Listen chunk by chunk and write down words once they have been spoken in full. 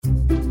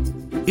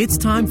It's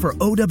time for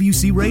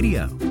OWC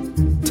Radio.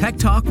 Tech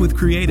Talk with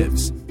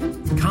Creatives.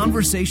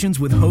 Conversations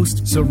with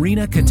host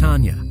Serena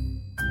Catania.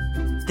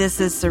 This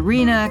is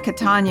Serena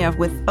Catania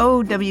with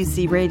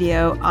OWC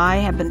Radio. I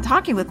have been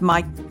talking with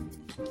Mike.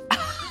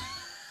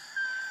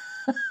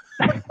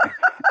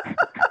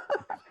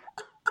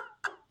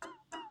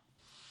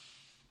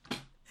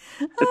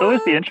 It's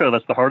always the intro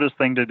that's the hardest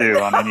thing to do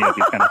on any of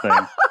these kind of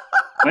things.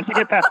 Once you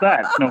get past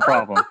that, it's no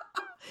problem.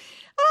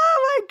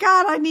 Oh my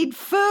God, I need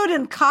food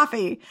and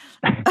coffee.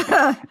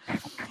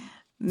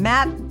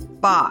 Matt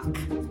Bach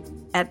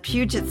at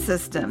Puget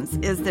Systems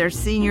is their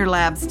senior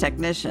labs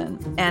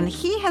technician, and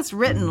he has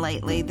written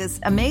lately this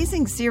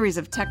amazing series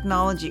of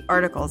technology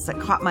articles that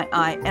caught my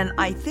eye, and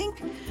I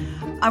think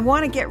I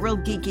want to get real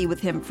geeky with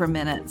him for a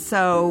minute.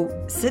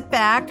 So sit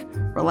back,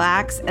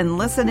 relax, and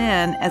listen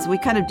in as we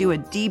kind of do a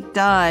deep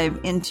dive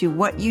into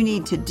what you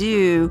need to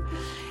do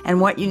and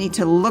what you need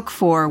to look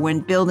for when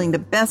building the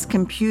best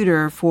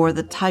computer for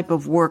the type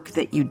of work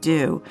that you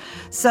do.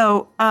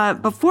 So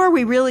before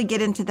we really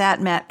get into that,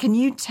 Matt, can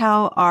you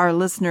tell our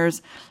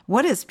listeners,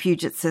 what is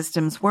Puget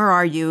Systems? Where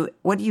are you?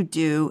 What do you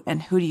do?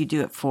 And who do you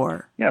do it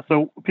for? Yeah,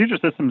 so Puget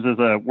Systems is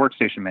a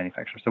workstation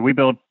manufacturer. So we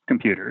build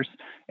computers,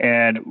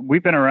 and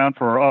we've been around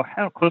for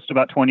close to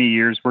about 20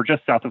 years. We're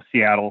just south of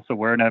Seattle, so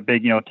we're in a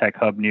big tech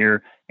hub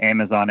near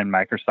Amazon and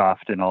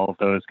Microsoft and all of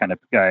those kind of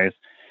guys.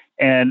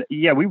 And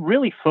yeah, we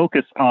really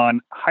focus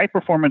on high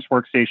performance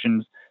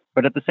workstations,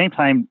 but at the same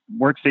time,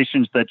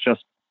 workstations that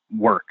just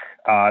work.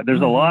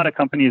 There's a lot of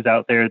companies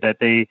out there that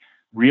they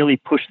really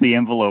push the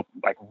envelope,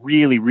 like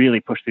really, really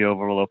push the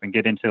envelope and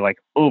get into like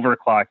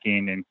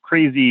overclocking and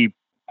crazy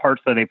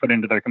parts that they put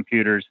into their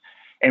computers.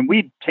 And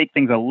we take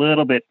things a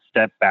little bit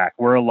step back.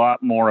 We're a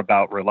lot more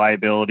about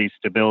reliability,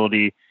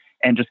 stability,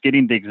 and just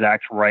getting the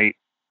exact right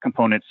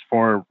components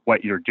for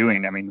what you're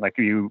doing. I mean, like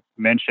you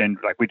mentioned,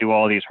 like we do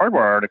all these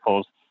hardware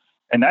articles.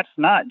 And that's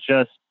not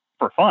just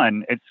for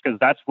fun. It's because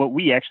that's what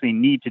we actually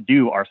need to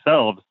do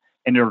ourselves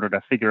in order to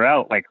figure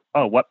out, like,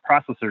 what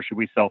processor should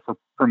we sell for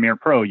Premiere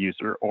Pro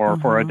user or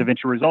for a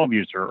DaVinci Resolve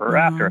user or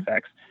After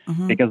Effects?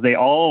 Because they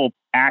all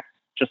act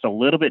just a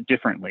little bit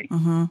differently.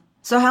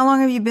 So how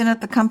long have you been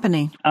at the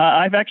company?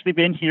 I've actually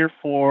been here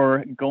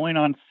for going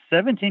on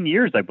 17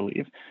 years, I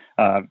believe.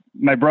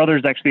 My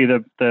brother's actually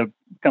the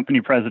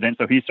company president,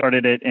 so he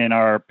started it in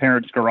our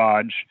parents'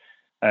 garage.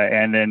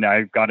 And then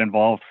I got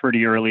involved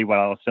pretty early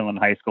while I was still in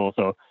high school.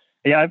 So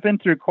yeah, I've been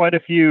through quite a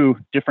few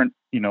different,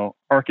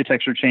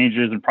 architecture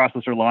changes and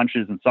processor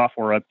launches and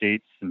software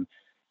updates. And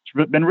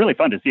it's been really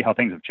fun to see how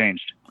things have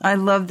changed. I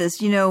love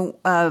this. You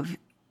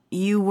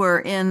were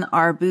in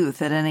our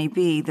booth at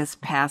NAB this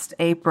past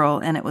April,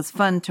 and it was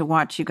fun to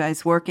watch you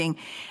guys working.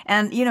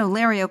 And,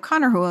 Larry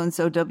O'Connor, who owns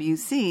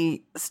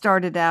OWC,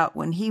 started out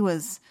when he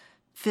was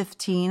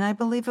 15, I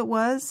believe it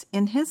was,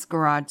 in his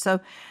garage.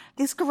 So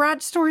these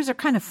garage stories are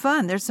kind of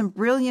fun. There's some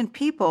brilliant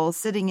people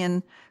sitting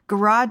in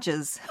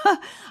garages.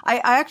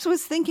 I actually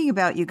was thinking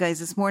about you guys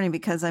this morning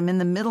because I'm in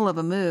the middle of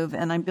a move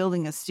and I'm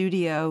building a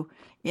studio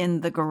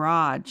in the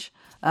garage.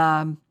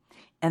 So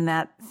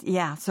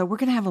we're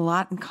going to have a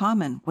lot in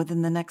common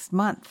within the next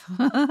month.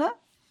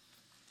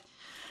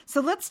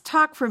 So let's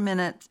talk for a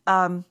minute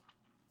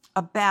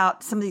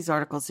about some of these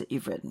articles that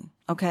you've written,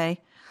 okay?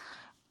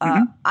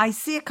 I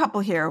see a couple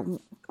here.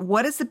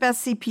 What is the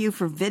best CPU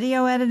for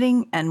video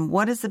editing and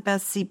what is the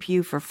best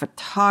CPU for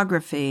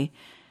photography?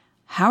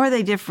 How are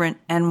they different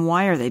and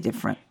why are they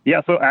different?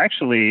 Yeah, so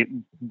actually,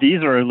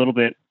 these are a little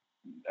bit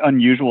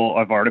unusual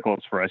of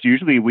articles for us.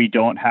 Usually we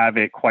don't have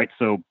it quite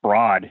so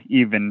broad,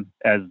 even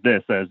as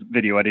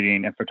video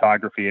editing and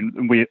photography.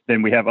 And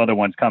we have other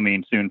ones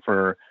coming soon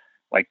for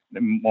like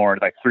more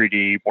like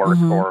 3D work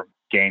or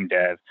game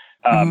dev.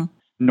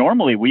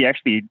 Normally, we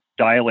actually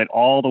dial it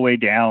all the way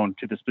down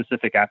to the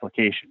specific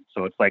application.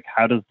 So it's like,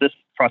 how does this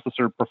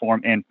processor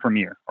perform in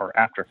Premiere or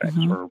After Effects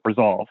or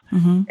Resolve?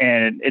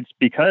 And it's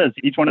because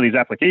each one of these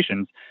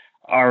applications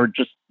are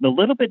just a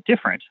little bit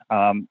different.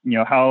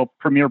 How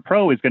Premiere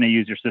Pro is going to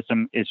use your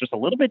system is just a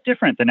little bit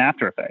different than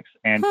After Effects.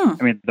 And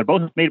I mean, they're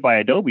both made by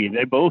Adobe.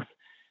 They both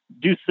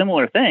do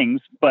similar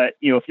things, but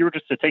if you were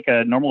just to take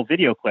a normal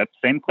video clip,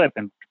 same clip,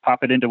 and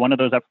pop it into one of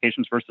those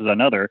applications versus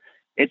another,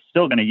 it's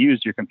still going to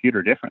use your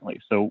computer differently.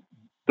 So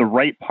the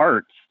right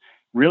parts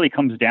really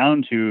comes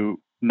down to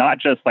not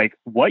just like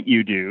what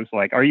you do. So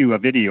like, are you a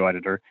video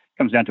editor? It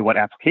comes down to what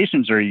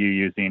applications are you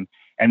using?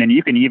 And then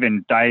you can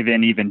even dive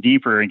in even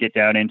deeper and get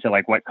down into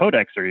like, what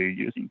codecs are you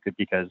using?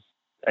 Because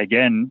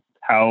again,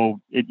 how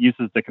it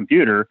uses the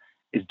computer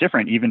is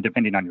different even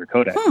depending on your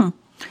codec.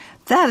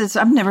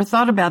 I've never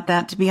thought about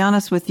that, to be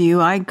honest with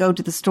you. I go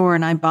to the store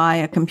and I buy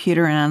a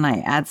computer and I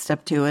add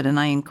stuff to it and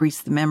I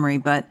increase the memory,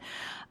 but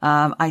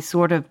I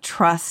sort of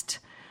trust.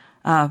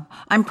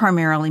 I'm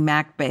primarily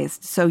Mac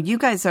based, so you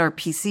guys are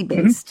PC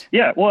based.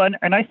 Yeah, well,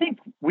 and I think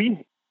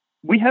we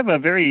have a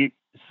very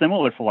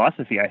similar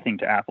philosophy, I think,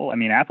 to Apple. I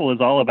mean, Apple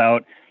is all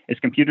about is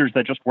computers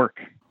that just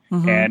work,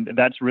 and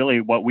that's really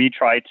what we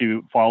try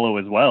to follow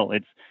as well.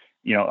 It's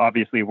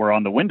obviously we're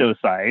on the Windows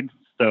side,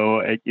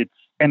 so it's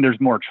and there's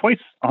more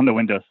choice on the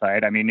Windows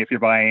side. I mean, if you're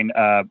buying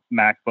a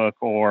MacBook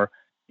or,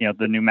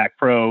 the new Mac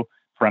Pro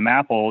from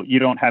Apple, you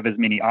don't have as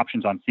many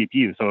options on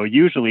CPU. So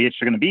usually it's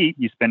going to be,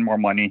 you spend more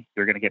money,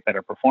 you're going to get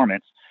better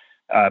performance.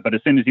 But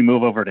as soon as you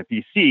move over to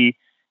PC,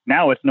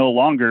 now it's no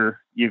longer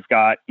you've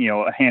got,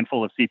 a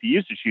handful of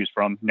CPUs to choose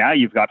from. Now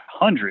you've got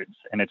hundreds,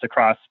 and it's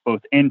across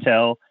both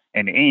Intel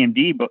and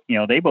AMD, but,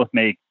 they both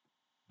make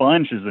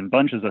bunches and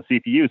bunches of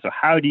CPUs. So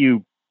how do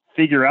you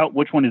figure out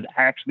which one is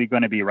actually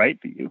going to be right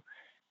for you?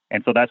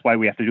 And so that's why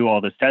we have to do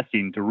all this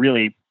testing to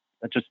really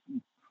just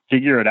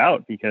figure it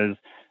out, because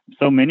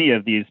so many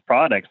of these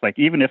products, like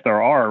even if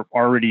there are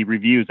already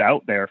reviews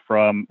out there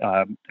from,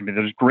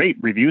 there's great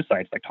review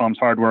sites like Tom's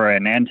Hardware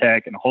and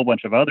Antec and a whole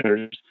bunch of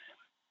others,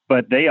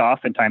 but they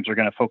oftentimes are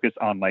going to focus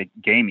on like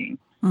gaming.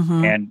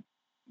 Mm-hmm. And,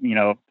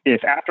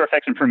 if After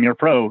Effects and Premiere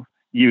Pro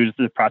use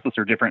the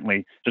processor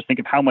differently, just think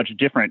of how much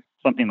different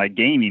something like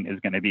gaming is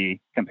going to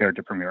be compared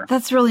to Premiere.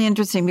 That's really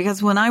interesting,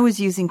 because when I was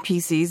using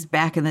PCs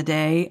back in the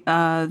day,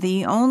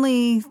 the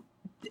only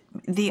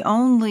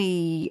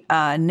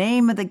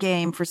name of the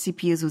game for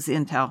CPUs was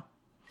Intel,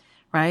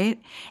 right?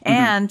 Mm-hmm.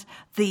 And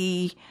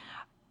the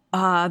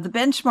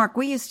benchmark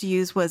we used to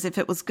use was, if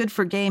it was good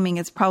for gaming,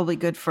 it's probably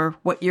good for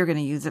what you're going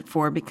to use it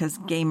for, because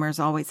gamers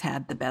always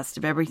had the best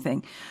of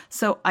everything.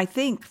 So I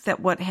think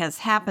that what has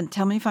happened,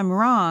 tell me if I'm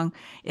wrong,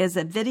 is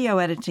that video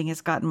editing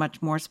has gotten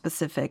much more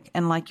specific.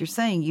 And like you're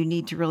saying, you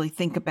need to really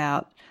think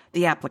about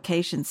the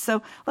applications.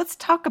 So let's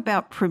talk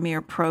about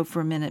Premiere Pro for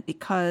a minute,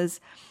 because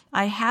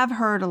I have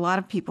heard a lot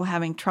of people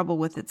having trouble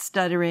with it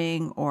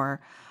stuttering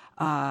or,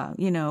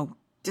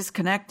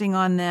 disconnecting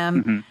on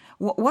them. Mm-hmm.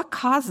 What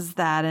causes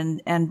that?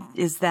 And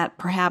is that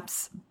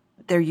perhaps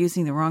they're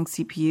using the wrong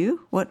CPU?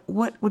 What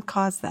would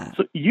cause that?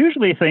 So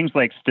usually things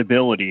like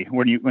stability,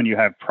 when you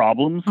have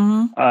problems,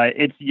 mm-hmm.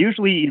 It's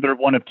usually either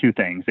one of two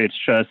things. It's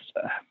just,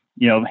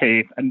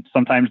 hey, and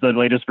sometimes the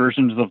latest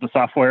versions of the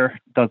software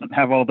doesn't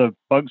have all the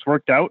bugs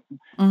worked out.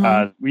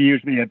 Mm-hmm. We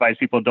usually advise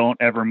people don't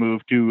ever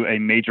move to a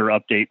major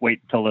update.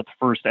 Wait until the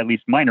first, at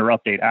least minor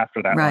update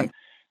after that right.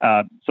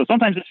 one. So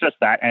sometimes it's just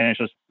that, and it's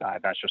just,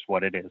 that's just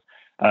what it is.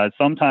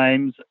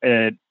 Sometimes,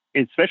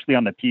 especially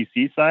on the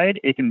PC side,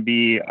 it can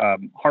be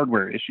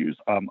hardware issues.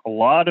 A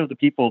lot of the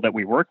people that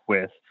we work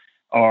with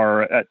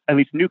are, at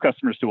least new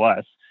customers to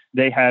us,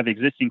 they have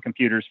existing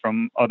computers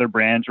from other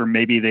brands, or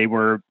maybe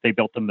they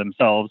built them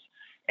themselves.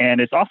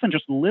 And it's often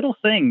just little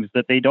things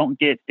that they don't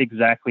get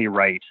exactly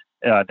right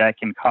that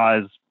can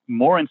cause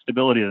more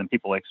instability than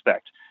people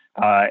expect.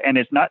 And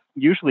it's not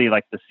usually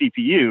like the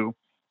CPU.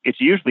 It's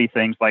usually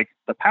things like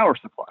the power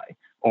supply,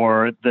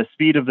 or the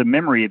speed of the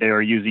memory they are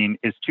using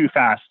is too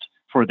fast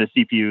for the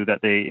CPU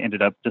that they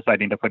ended up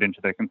deciding to put into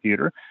their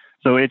computer.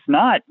 So it's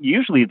not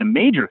usually the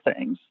major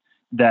things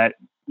that,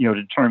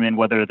 determine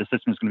whether the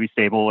system is going to be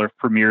stable or if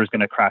Premiere is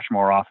going to crash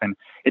more often.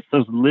 It's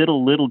those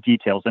little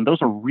details. And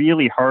those are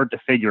really hard to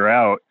figure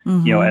out,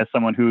 mm-hmm. As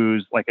someone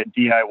who's like a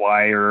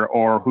DIYer,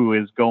 or who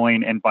is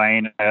going and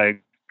buying a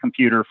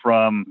computer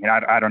from,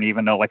 I don't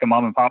even know, like a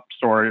mom and pop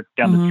store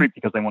down mm-hmm. the street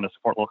because they want to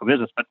support local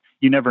business, but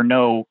you never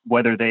know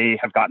whether they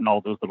have gotten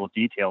all those little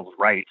details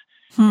right.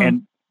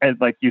 And as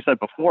like you said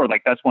before,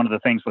 like that's one of the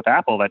things with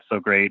Apple that's so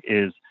great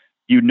is,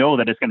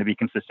 that it's going to be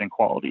consistent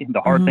quality.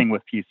 The hard mm-hmm. thing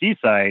with PC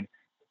side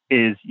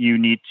is you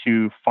need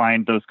to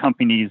find those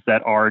companies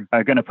that are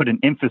going to put an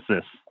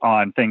emphasis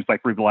on things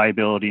like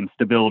reliability and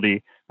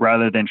stability,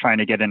 rather than trying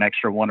to get an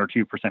extra 1 or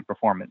 2%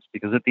 performance.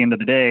 Because at the end of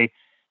the day,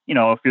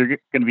 if you're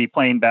going to be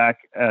playing back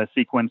a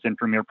sequence in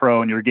Premiere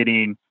Pro and you're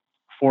getting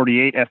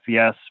 48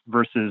 FPS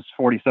versus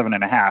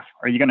 47.5,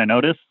 are you going to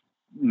notice?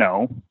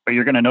 No, but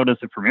you're going to notice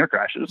if Premiere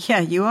crashes. Yeah,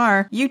 you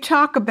are. You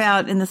talk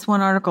about in this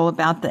one article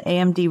about the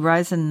AMD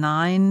Ryzen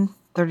 9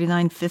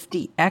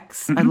 3950X.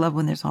 Mm-hmm. I love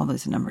when there's all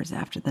those numbers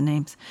after the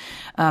names.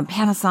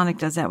 Panasonic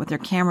does that with their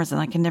cameras,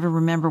 and I can never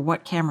remember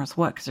what camera's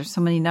what because there's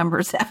so many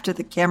numbers after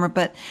the camera.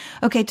 But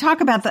okay,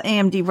 talk about the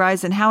AMD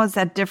Ryzen. How is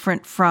that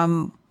different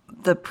from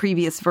the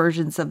previous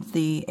versions of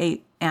the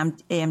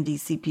AMD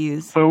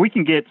CPUs? So we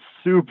can get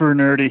super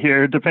nerdy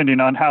here,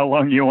 depending on how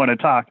long you want to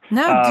talk.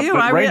 No, do.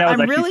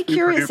 I'm really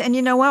curious. Duper. And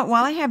you know what?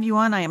 While I have you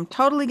on, I am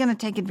totally going to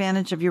take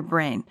advantage of your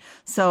brain.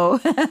 So,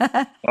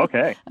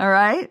 okay. All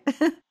right.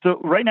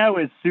 So right now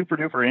is super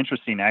duper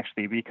interesting,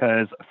 actually,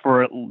 because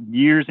for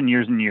years and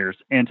years and years,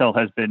 Intel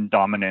has been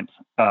dominant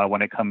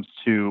when it comes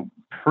to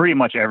pretty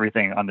much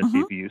everything on the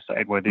mm-hmm. CPU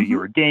side, whether mm-hmm. you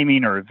were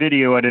gaming or a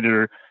video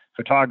editor,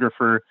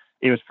 photographer.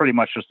 It was pretty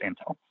much just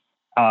Intel.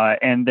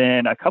 And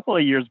then a couple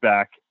of years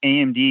back,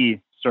 AMD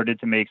started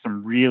to make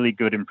some really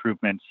good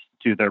improvements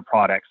to their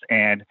products.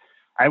 And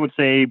I would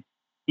say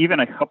even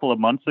a couple of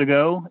months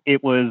ago,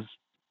 it was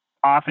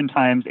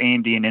oftentimes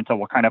AMD and Intel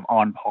were kind of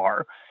on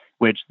par,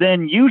 which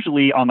then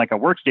usually on like a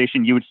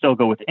workstation, you would still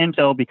go with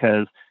Intel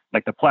because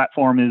like the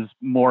platform is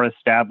more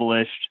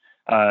established.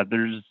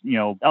 There's,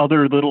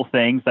 other little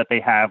things that they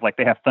have, like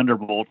they have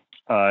Thunderbolt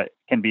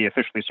can be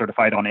officially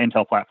certified on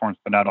Intel platforms,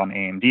 but not on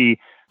AMD.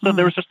 So mm-hmm.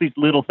 there was just these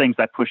little things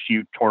that push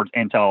you towards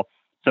Intel.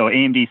 So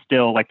AMD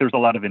still, like there's a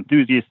lot of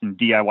enthusiasts and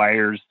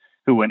DIYers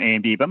who went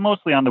AMD, but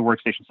mostly on the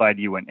workstation side,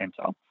 you went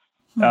Intel.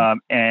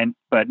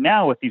 But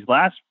now with these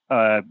last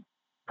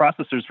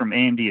processors from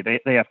AMD,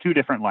 they have two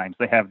different lines.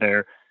 They have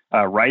their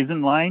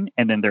Ryzen line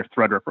and then their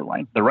Threadripper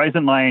line. The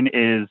Ryzen line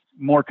is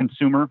more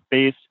consumer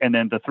based, and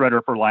then the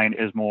Threadripper line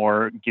is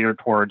more geared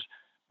towards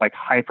like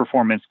high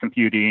performance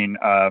computing,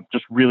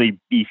 just really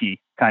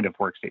beefy kind of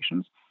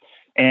workstations.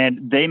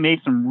 And they made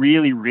some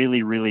really,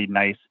 really, really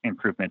nice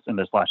improvements in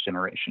this last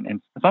generation.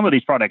 And some of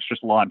these products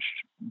just launched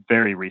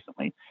very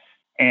recently.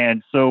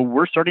 And so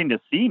we're starting to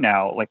see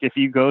now, like if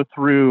you go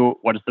through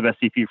what is the best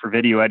CPU for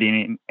video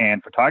editing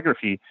and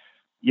photography,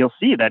 you'll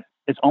see that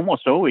it's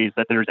almost always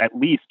that there's at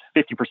least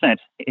 50%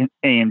 in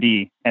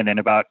AMD and then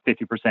about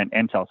 50%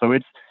 Intel. So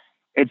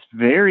it's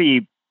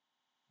very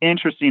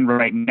interesting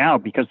right now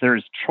because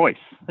there's choice.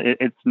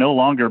 It's no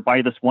longer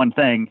buy this one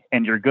thing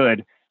and you're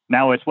good.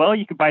 Now it's, well,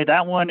 you can buy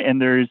that one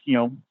and there's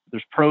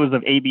pros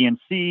of A, B, and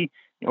C,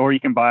 or you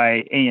can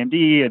buy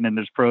AMD and then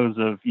there's pros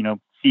of,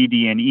 C,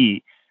 D, and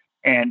E.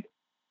 And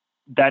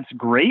that's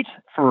great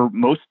for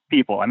most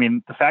people. I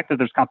mean, the fact that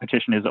there's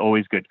competition is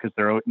always good because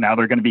they're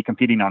going to be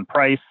competing on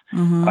price.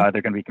 Mm-hmm.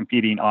 They're going to be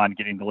competing on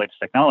getting the latest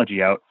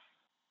technology out.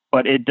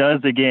 But it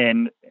does,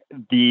 again,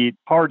 the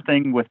hard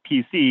thing with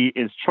PC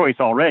is choice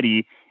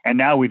already. And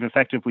now we've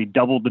effectively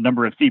doubled the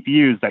number of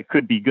CPUs that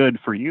could be good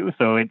for you.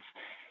 So it's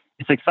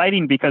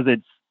exciting because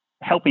it's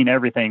helping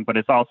everything, but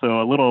it's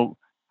also a little,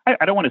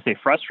 I don't want to say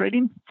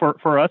frustrating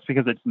for us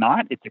because it's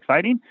not. It's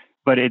exciting,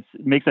 but it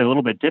makes it a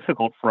little bit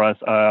difficult for us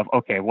of,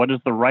 okay, what is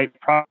the right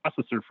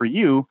processor for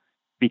you?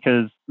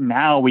 Because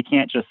now we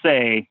can't just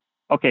say,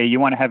 okay,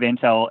 you want to have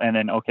Intel and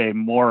then, okay,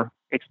 more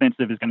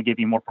expensive is going to give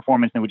you more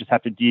performance. And we just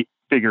have to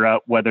figure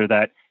out whether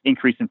that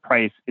increase in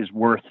price is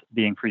worth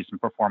the increase in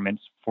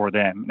performance for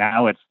them.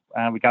 Now it's,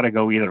 we got to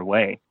go either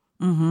way.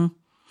 Mm-hmm.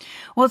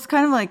 Well, it's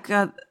kind of like,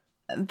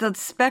 the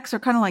specs are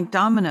kind of like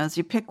dominoes.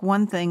 You pick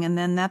one thing and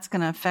then that's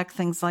going to affect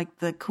things like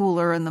the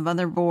cooler and the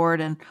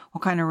motherboard and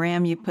what kind of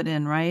RAM you put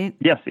in, right?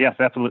 Yes,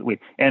 absolutely.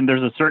 And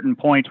there's a certain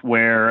point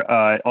where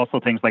also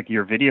things like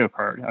your video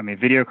card. I mean,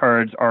 video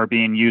cards are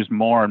being used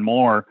more and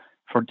more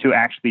to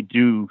actually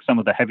do some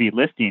of the heavy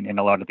lifting in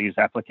a lot of these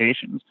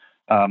applications.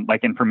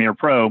 Like in Premiere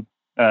Pro,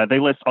 they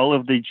list all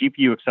of the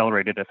GPU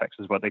accelerated effects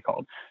is what they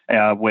called.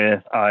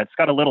 It's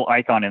got a little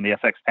icon in the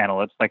FX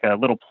panel. It's like a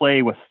little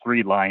play with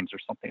 3 lines or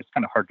something. It's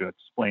kind of hard to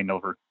explain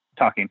over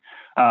talking.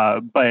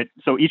 But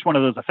so each one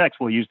of those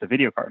effects will use the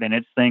video card, and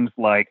it's things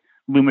like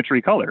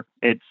Lumetri color.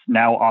 It's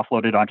now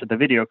offloaded onto the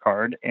video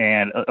card,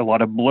 and a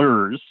lot of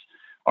blurs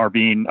are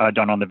being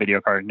done on the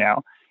video card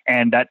now,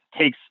 and that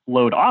takes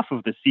load off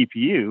of the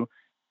CPU,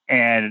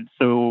 and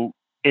so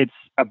it's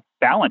a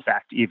balance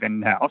act even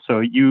now.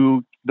 So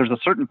there's a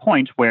certain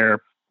point where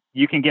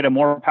you can get a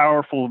more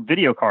powerful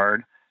video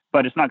card,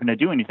 but it's not going to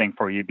do anything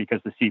for you because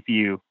the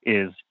CPU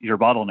is your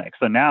bottleneck.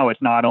 So now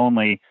it's not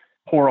only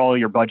pour all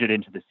your budget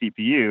into the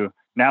CPU,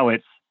 now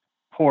it's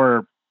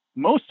pour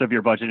most of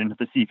your budget into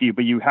the CPU,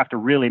 but you have to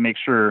really make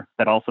sure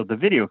that also the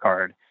video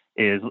card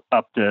is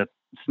up to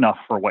snuff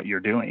for what you're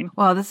doing.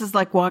 Well, this is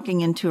like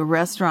walking into a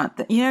restaurant.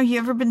 You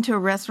ever been to a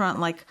restaurant,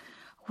 like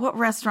what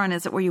restaurant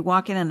is it where you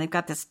walk in and they've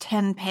got this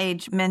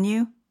 10-page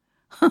menu?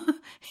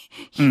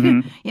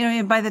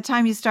 Mm-hmm. By the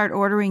time you start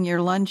ordering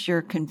your lunch,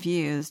 you're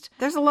confused.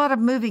 There's a lot of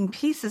moving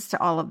pieces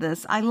to all of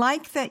this. I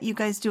like that you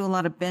guys do a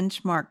lot of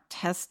benchmark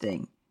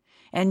testing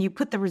and you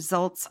put the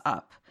results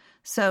up.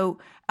 So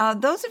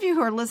those of you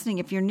who are listening,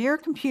 if you're near a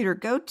computer,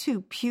 go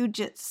to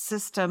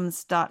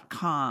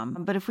PugetSystems.com.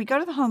 But if we go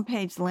to the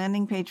homepage, the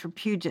landing page for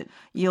Puget,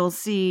 you'll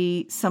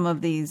see some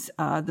of these,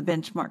 the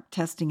benchmark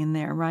testing in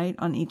there, right?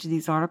 On each of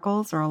these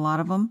articles or a lot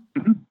of them.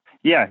 Mm-hmm.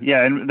 Yeah.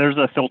 And there's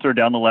a filter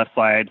down the left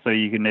side. So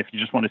you can, if you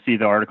just want to see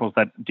the articles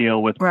that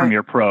deal with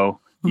Premiere Pro,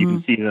 you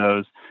can see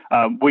those.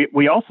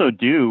 We also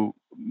do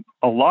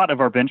a lot of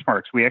our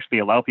benchmarks. We actually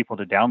allow people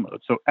to download.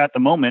 So at the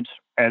moment,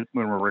 when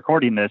we're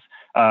recording this,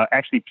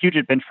 actually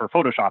Puget Bench for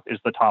Photoshop is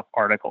the top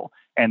article.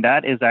 And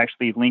that is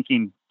actually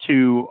linking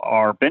to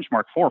our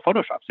benchmark for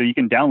Photoshop. So you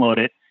can download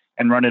it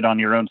and run it on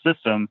your own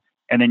system.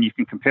 And then you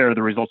can compare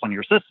the results on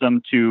your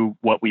system to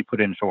what we put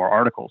into our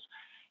articles.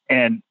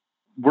 And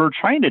we're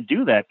trying to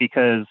do that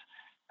because,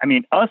 I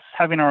mean, us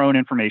having our own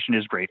information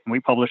is great and we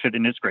publish it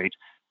and it's great.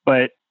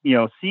 But,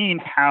 seeing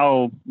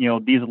how,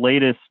 these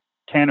latest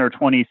 10 or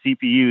 20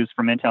 CPUs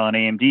from Intel and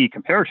AMD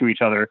compare to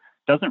each other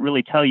doesn't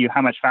really tell you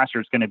how much faster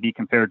it's going to be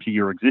compared to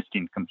your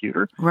existing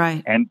computer.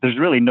 Right. And there's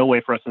really no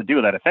way for us to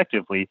do that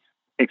effectively,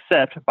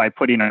 except by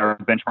putting our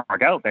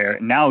benchmark out there.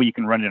 And now you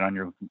can run it on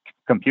your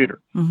computer.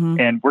 Mm-hmm.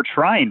 And we're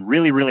trying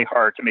really, really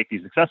hard to make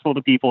these accessible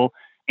to people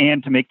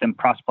and to make them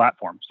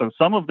cross-platform. So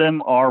some of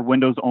them are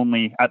Windows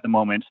only at the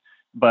moment,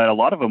 but a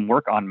lot of them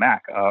work on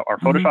Mac. Our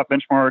Photoshop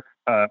benchmark,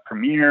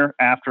 Premiere,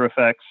 After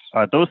Effects,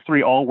 those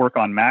 3 all work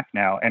on Mac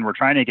now, and we're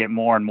trying to get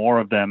more and more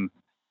of them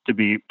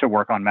to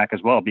work on Mac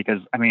as well. Because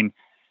I mean,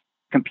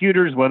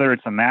 computers, whether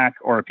it's a Mac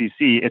or a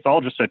PC, it's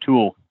all just a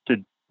tool to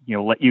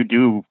let you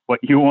do what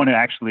you want to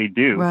actually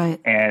do.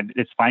 Right. And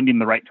it's finding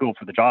the right tool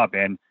for the job.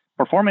 And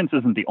performance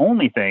isn't the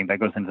only thing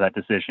that goes into that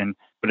decision,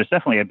 but it's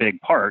definitely a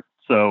big part.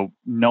 So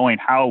knowing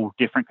how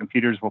different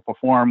computers will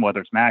perform, whether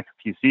it's Mac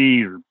or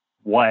PC or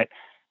what,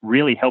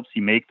 really helps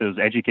you make those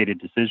educated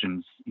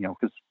decisions,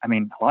 because I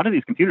mean, a lot of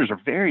these computers are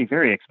very,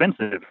 very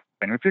expensive.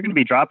 And if you're going to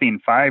be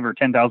dropping $5,000 or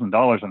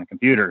 $10,000 on a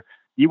computer,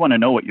 you want to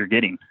know what you're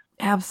getting.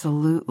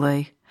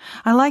 Absolutely.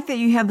 I like that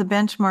you have the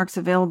benchmarks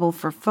available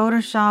for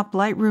Photoshop,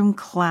 Lightroom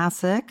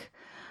Classic,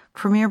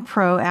 Premiere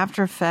Pro,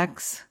 After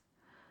Effects,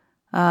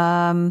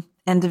 and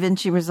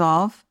DaVinci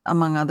Resolve,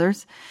 among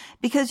others,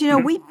 because,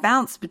 we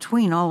bounce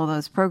between all of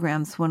those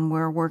programs when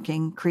we're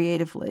working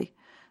creatively.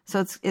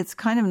 So it's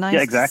kind of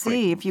nice to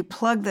see if you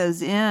plug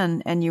those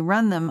in and you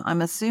run them.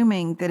 I'm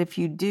assuming that if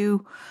you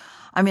do,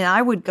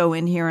 I would go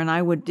in here and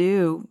I would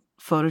do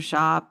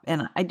Photoshop,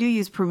 and I do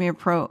use Premiere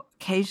Pro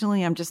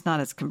occasionally. I'm just not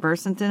as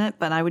conversant in it,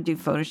 but I would do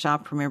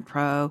Photoshop, Premiere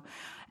Pro,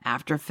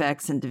 After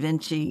Effects, and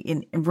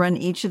DaVinci, and run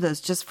each of those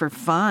just for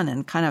fun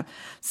and kind of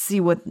see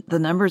what the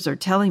numbers are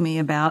telling me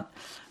about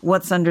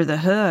what's under the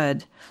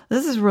hood.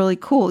 This is really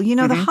cool.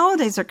 The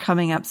holidays are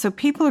coming up, so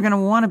people are going to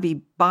want to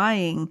be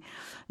buying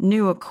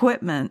new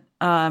equipment.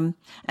 And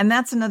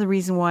that's another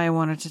reason why I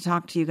wanted to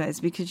talk to you guys,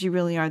 because you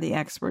really are the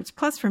experts.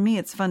 Plus, for me,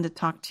 it's fun to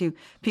talk to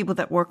people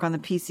that work on the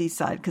PC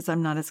side because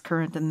I'm not as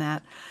current in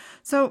that.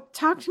 So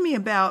talk to me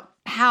about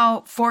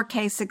how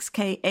 4K,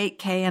 6K,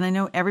 8K, and I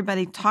know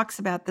everybody talks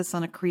about this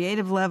on a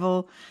creative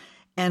level,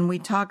 and we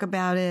talk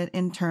about it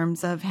in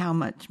terms of how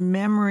much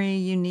memory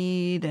you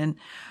need and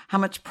how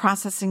much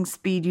processing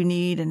speed you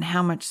need and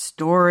how much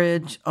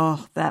storage,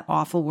 that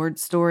awful word,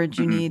 storage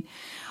you need.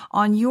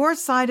 On your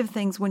side of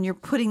things, when you're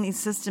putting these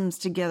systems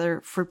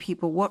together for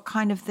people, what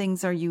kind of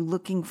things are you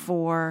looking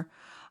for?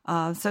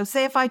 So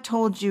say if I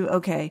told you,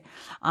 okay,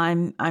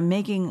 I'm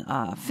making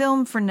a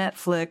film for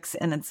Netflix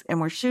and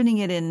we're shooting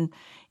it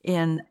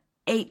in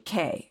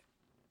 8K.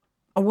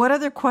 What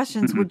other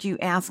questions would you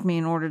ask me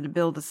in order to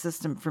build a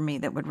system for me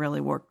that would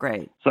really work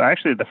great? So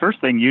actually, the first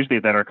thing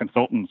usually that our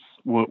consultants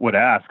would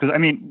ask, because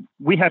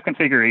we have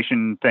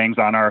configuration things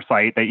on our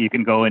site that you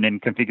can go in and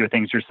configure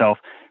things yourself,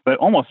 but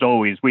almost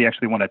always we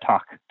actually want to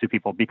talk to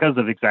people because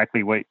of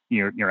exactly what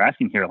you're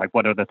asking here, like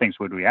what other things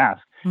would we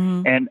ask?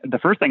 And the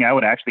first thing I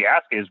would actually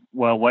ask is,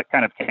 well, what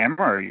kind of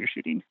camera are you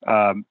shooting?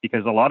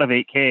 Because a lot of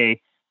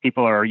 8K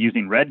people are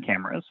using RED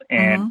cameras,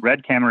 and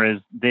RED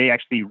cameras, they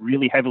actually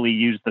really heavily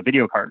use the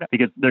video card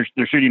because they're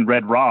shooting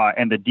RED RAW,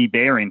 and the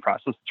debayering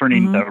process,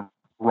 turning the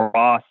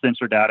raw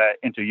sensor data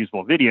into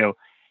usable video,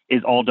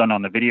 is all done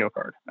on the video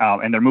card.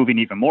 And they're moving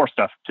even more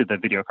stuff to the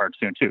video card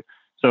soon too.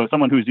 So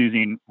someone who's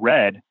using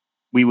RED,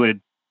 we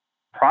would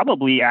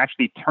probably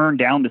actually turn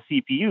down the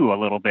CPU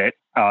a little bit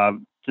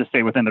to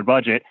stay within their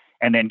budget,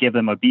 and then give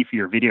them a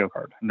beefier video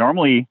card.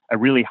 Normally, a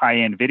really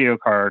high-end video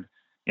card,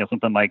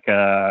 something like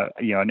an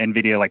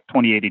NVIDIA like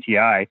 2080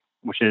 Ti,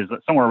 which is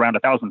somewhere around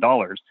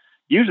 $1,000.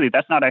 Usually,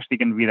 that's not actually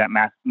going to be that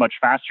much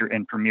faster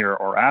in Premiere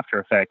or After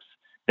Effects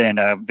than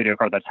a video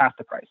card that's half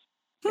the price.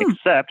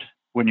 Except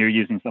when you're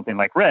using something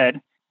like RED,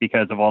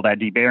 because of all that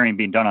debayering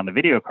being done on the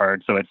video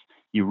card. So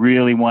you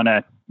really want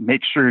to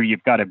make sure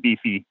you've got a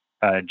beefy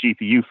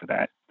GPU for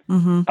that.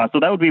 So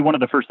that would be one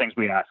of the first things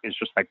we ask, is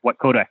just like, what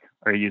codec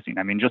are you using?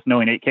 Just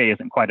knowing 8K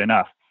isn't quite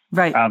enough.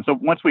 Right. So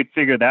once we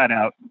figure that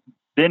out,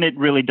 then it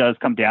really does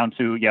come down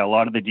to, a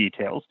lot of the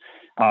details.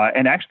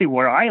 And actually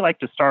where I like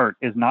to start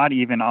is not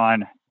even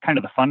on kind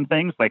of the fun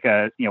things like,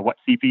 what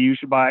CPU you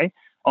should buy.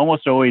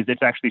 Almost always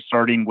it's actually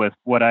starting with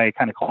what I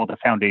kind of call the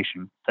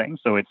foundation thing.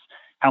 So it's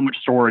how much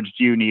storage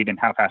do you need and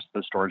how fast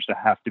the storage to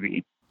have to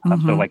be.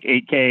 So like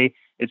 8K,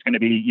 it's going to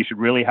be, you should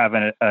really have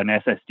an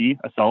SSD,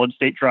 a solid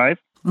state drive,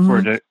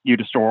 for you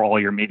to store all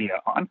your media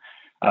on.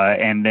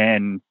 And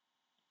then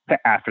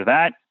after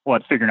that, well,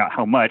 it's figuring out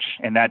how much,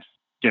 and that's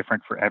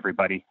different for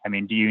everybody.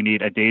 Do you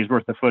need a day's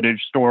worth of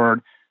footage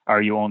stored?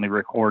 Are you only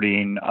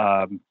recording,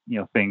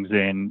 things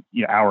in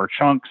hour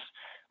chunks?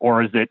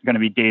 Or is it going to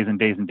be days and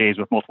days and days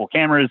with multiple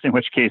cameras? In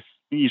which case,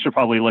 you should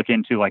probably look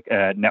into like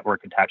a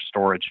network attached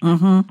storage.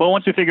 But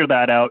once we figure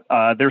that out,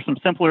 there's some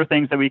simpler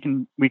things that we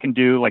can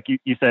do. Like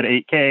you said,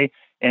 8K,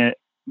 and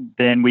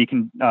then we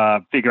can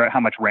figure out how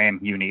much RAM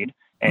you need.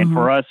 And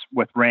for us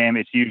with RAM,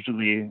 it's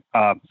usually,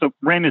 so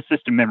RAM is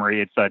system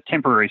memory. It's a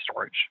temporary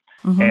storage.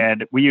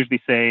 And we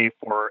usually say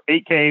for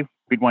 8K,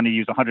 we'd want to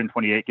use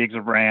 128 gigs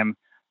of RAM.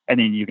 And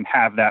then you can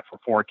have that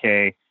for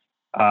 4K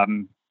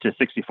to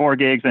 64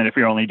 gigs. And if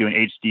you're only doing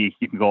HD,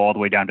 you can go all the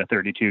way down to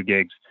 32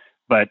 gigs.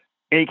 But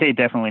 8K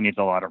definitely needs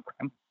a lot of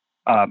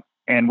RAM.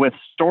 And with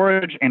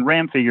storage and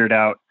RAM figured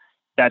out,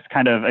 that's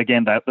kind of,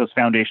 again, those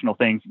foundational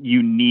things.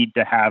 You need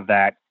to have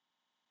that,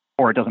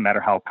 or it doesn't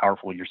matter how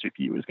powerful your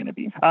CPU is going to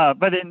be.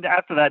 But then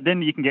after that,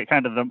 then you can get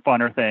kind of the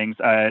funner things.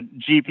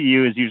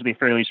 GPU is usually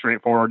fairly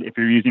straightforward. If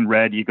you're using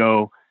RED, you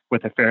go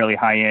with a fairly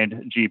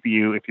high-end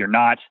GPU. If you're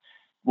not,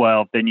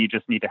 well, then you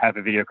just need to have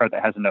a video card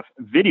that has enough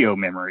video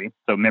memory,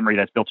 so memory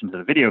that's built into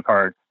the video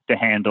card, to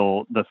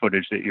handle the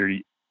footage that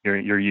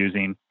you're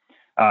using.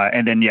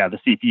 And then, the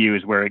CPU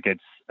is where it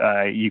gets,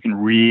 you can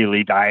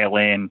really dial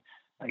in,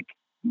 like,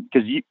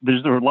 because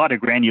there's a lot of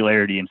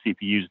granularity in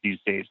CPUs these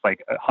days,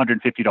 like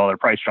 $150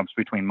 price jumps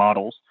between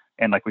models.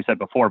 And like we said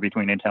before,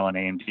 between Intel and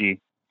AMD.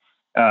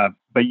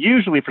 But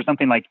usually for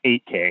something like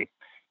 8K,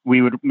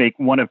 we would make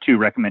one of two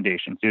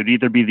recommendations. It would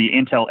either be the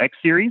Intel X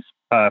series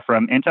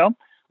from Intel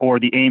or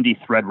the AMD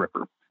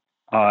Threadripper.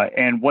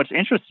 And what's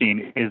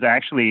interesting is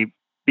actually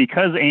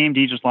because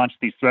AMD just launched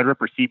these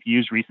Threadripper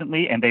CPUs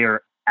recently, and they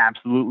are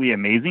absolutely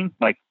amazing,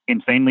 like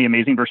insanely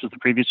amazing versus the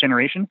previous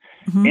generation,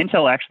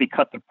 Intel actually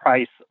cut the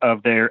price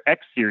of their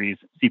X series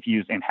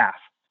CPUs in half.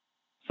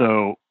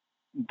 So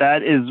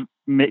that is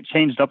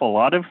changed up a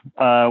lot of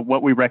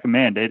what we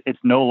recommend. It's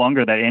no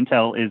longer that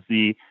Intel is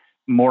the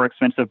more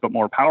expensive but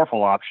more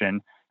powerful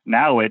option.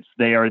 Now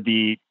they are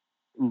the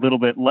little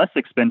bit less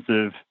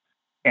expensive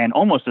and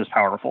almost as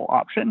powerful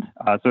option.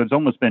 So it's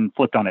almost been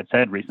flipped on its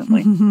head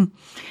recently.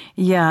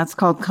 Yeah, it's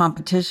called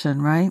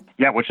competition, right?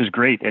 Yeah, which is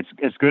great.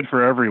 It's good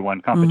for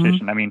everyone,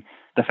 competition. I mean,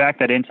 the fact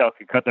that Intel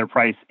could cut their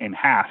price in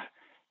half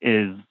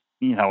is,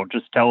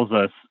 just tells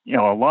us,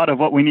 a lot of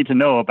what we need to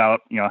know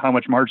about, how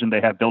much margin they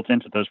have built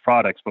into those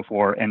products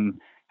before and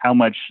how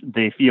much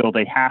they feel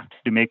they have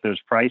to make those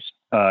price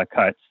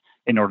cuts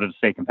in order to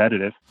stay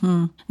competitive.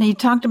 Now, you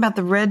talked about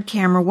the RED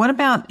camera. What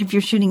about if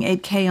you're shooting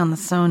 8K on the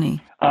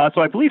Sony?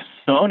 So I believe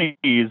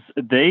Sony's,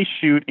 they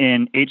shoot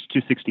in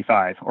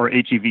H.265 or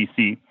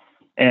HEVC.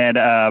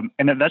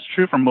 And that's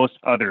true for most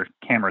other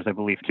cameras, I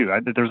believe, too.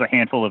 There's a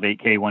handful of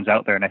 8K ones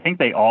out there, and I think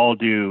they all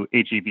do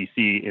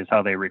HEVC is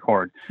how they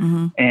record.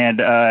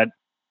 And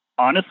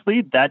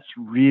honestly, that's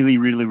really,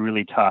 really,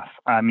 really tough.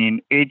 I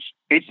mean,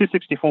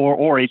 H.264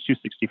 or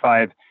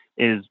H.265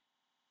 is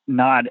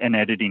not an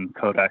editing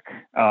codec.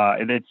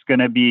 It's going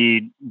to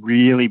be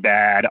really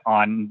bad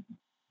on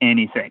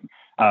anything.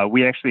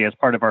 We actually, as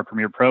part of our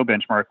Premiere Pro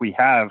benchmark, we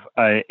have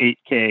a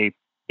 8K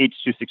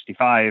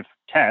H.265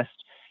 test,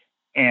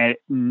 and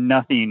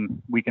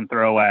nothing we can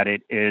throw at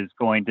it is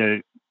going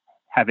to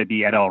have it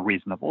be at all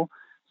reasonable.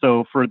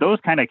 So for those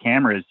kind of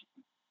cameras,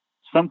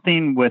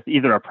 something with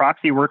either a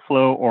proxy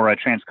workflow or a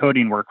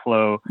transcoding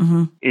workflow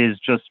is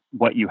just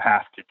what you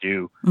have to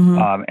do.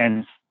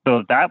 And so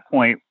at that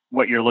point,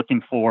 what you're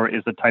looking for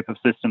is a type of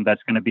system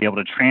that's going to be able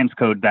to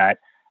transcode that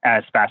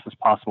as fast as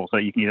possible. So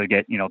you can either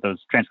get, those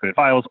transcoded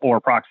files or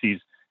proxies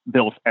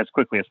built as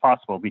quickly as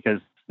possible, because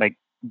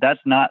that's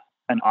not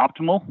an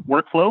optimal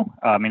workflow.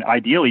 I mean,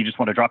 ideally you just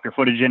want to drop your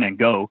footage in and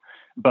go,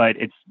 but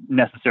it's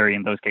necessary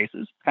in those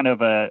cases. Kind of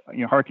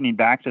harkening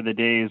back to the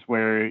days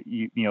where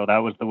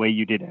that was the way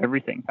you did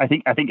everything. I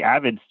think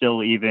Avid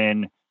still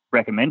even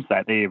recommends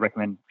that. They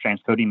recommend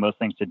transcoding most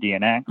things to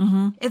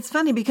DNX. It's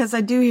funny because I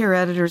do hear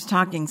editors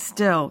talking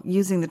still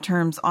using the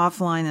terms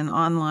offline and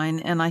online,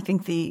 and I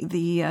think the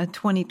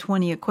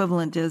 2020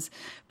 equivalent is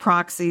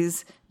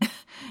proxies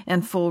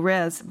and full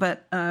res.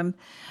 But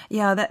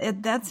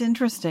that's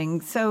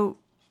interesting. So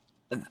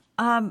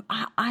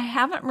I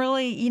haven't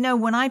really,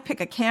 when I pick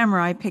a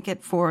camera, I pick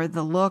it for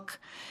the look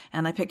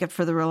and I pick it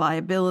for the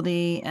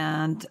reliability.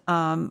 And,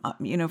 from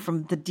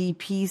the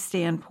DP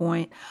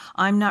standpoint,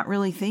 I'm not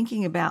really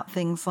thinking about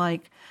things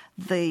like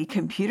the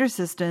computer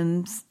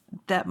systems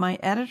that my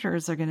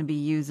editors are going to be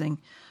using.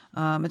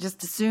 I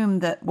just assume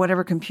that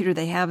whatever computer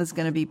they have is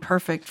going to be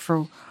perfect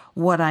for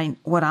what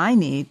I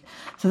need.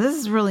 So this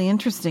is really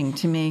interesting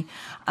to me.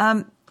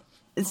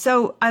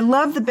 So I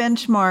love the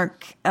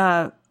benchmark.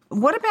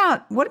 What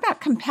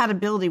about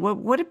compatibility?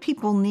 What do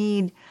people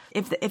need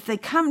if they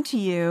come to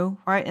you,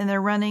 right, and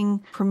they're running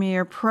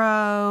Premiere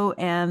Pro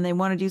and they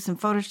want to do some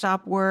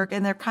Photoshop work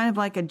and they're kind of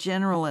like a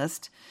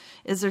generalist?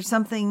 Is there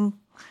something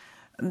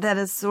that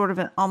is sort of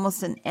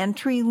almost an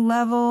entry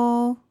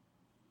level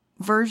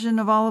version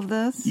of all of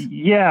this?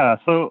 Yeah.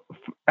 So,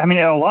 I mean,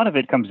 a lot of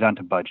it comes down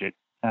to budget.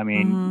 I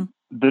mean,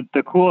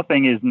 the cool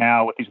thing is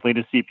now with these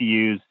latest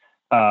CPUs,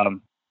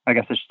 I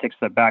guess I should take a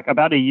step back.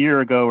 About a year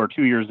ago or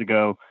 2 years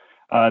ago,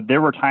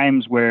 there were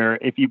times where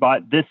if you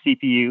bought this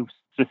CPU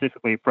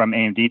specifically from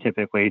AMD,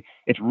 typically,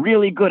 it's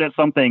really good at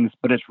some things,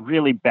 but it's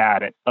really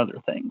bad at other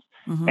things.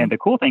 And the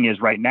cool thing is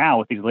right now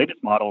with these latest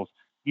models,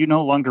 you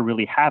no longer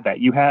really have that.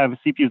 You have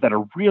CPUs that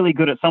are really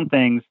good at some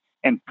things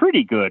and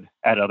pretty good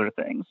at other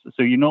things.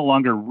 So you no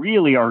longer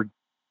really are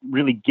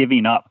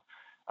giving up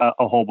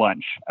a whole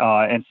bunch.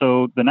 And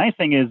so the nice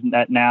thing is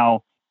that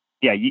now,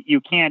 you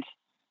can't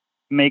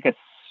make a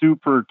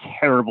super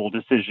terrible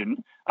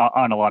decision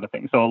on a lot of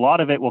things. So a lot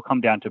of it will come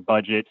down to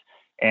budget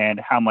and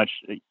how much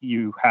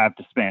you have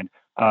to spend.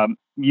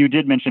 You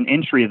did mention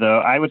entry, though.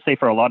 I would say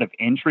for a lot of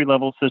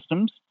entry-level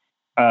systems,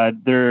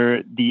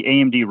 the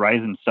AMD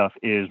Ryzen stuff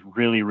is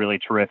really, really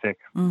terrific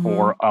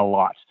for a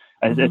lot.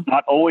 It's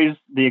not always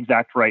the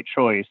exact right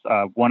choice.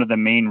 One of the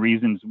main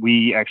reasons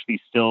we actually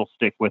still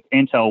stick with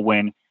Intel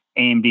when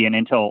AMD and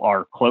Intel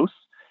are close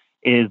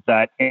is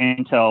that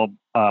Intel,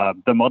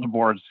 the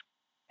motherboards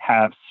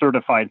have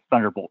certified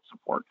Thunderbolt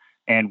support.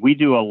 And we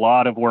do a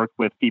lot of work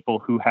with people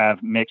who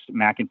have mixed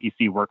Mac and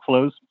PC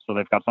workflows. So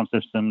they've got some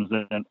systems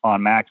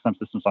on Mac, some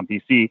systems on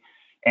PC.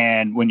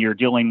 And when you're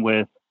dealing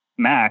with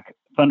Mac,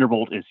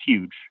 Thunderbolt is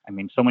huge. I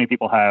mean, so many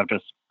people have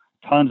just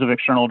tons of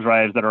external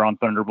drives that are on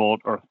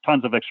Thunderbolt or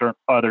tons of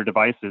other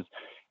devices.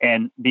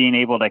 And being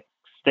able to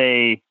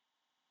stay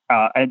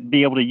and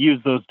be able to use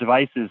those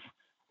devices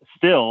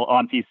still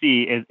on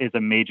PC is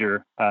a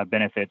major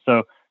benefit.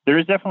 So there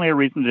is definitely a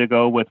reason to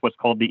go with what's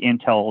called the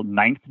Intel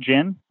 9th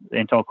Gen,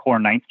 Intel Core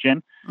 9th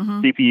Gen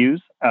CPUs.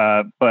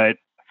 But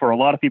for a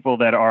lot of people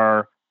that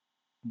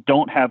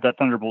don't have that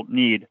Thunderbolt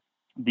need,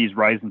 these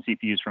Ryzen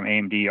CPUs from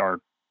AMD are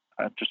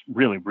just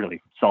really, really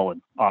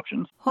solid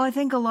options. Well, I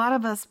think a lot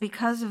of us,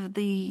 because of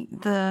the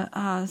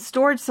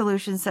storage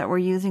solutions that we're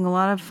using, a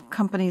lot of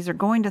companies are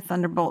going to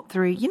Thunderbolt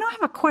 3. You know, I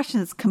have a question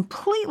that's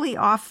completely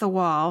off the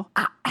wall.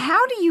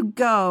 How do you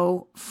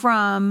go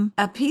from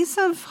a piece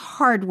of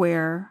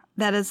hardware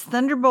that is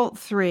Thunderbolt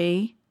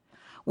 3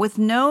 with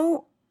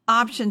no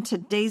option to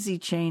daisy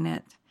chain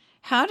it?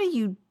 How do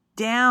you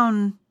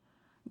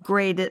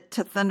downgrade it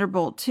to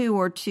Thunderbolt 2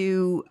 or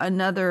to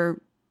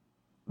another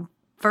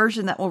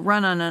version that will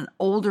run on an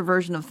older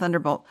version of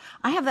Thunderbolt?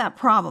 I have that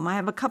problem. I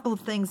have a couple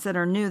of things that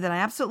are new that I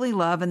absolutely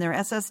love, and they're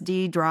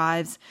SSD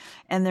drives,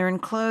 and they're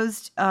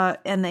enclosed,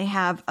 and they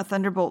have a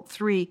Thunderbolt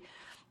 3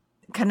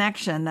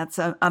 connection. That's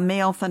a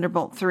male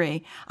Thunderbolt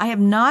 3. I have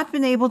not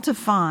been able to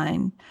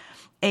find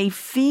a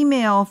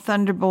female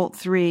Thunderbolt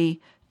 3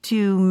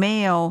 to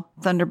male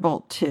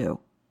Thunderbolt 2.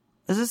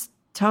 Is this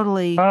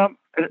totally...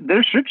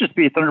 There should just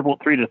be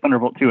Thunderbolt 3 to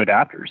Thunderbolt 2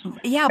 adapters.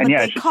 Yeah, but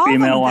they call them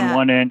female that. on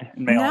one end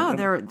and male on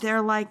the other. No,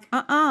 they're like,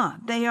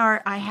 They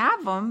are, I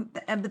have them,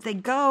 but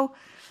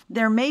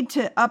they're made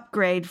to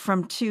upgrade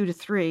from 2 to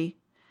 3,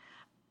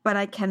 but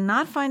I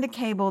cannot find a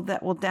cable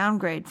that will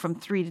downgrade from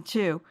 3 to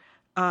 2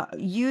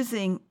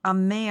 using a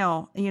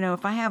male. You know,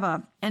 if I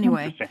have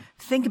anyway,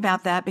 think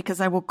about that,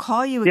 because I will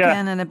call you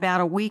again in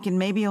about a week and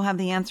maybe you'll have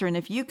the answer. And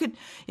if you could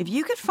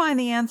find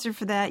the answer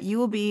for that, you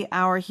will be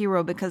our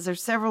hero, because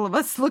there's several of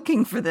us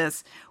looking for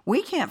this.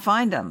 We can't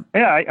find them.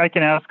 Yeah, I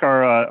can ask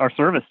our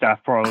service staff,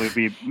 probably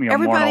be more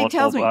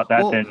knowledgeable about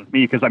that than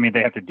me, because I mean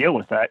they have to deal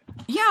with that.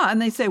 Yeah,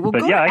 and they say, well,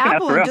 go to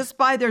Apple and just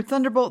buy their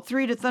Thunderbolt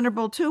 3 to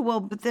Thunderbolt 2. Well,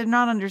 but they're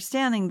not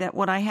understanding that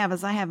what I have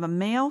is I have a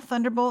male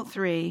Thunderbolt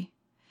 3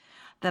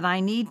 that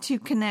I need to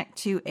connect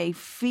to a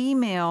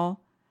female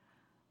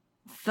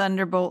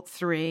Thunderbolt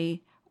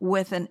 3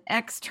 with an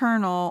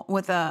external,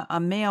 with a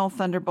male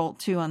Thunderbolt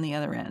 2 on the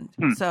other end.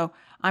 So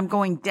I'm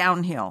going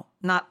downhill,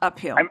 not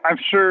uphill. I'm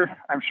sure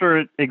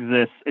it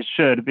exists. It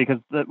should, because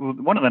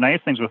one of the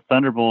nice things with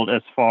Thunderbolt,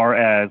 as far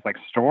as like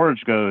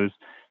storage goes,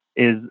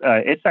 is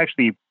it's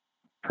actually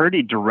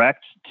pretty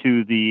direct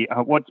to the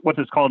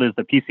what's called is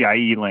the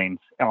PCIe lanes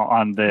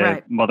on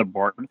the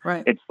motherboard.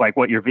 Right. It's like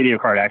what your video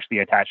card actually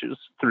attaches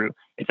through.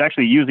 It's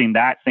actually using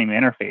that same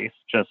interface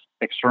just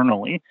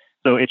externally.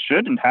 So it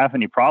shouldn't have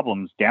any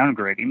problems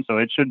downgrading. So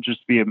it should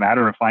just be a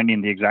matter of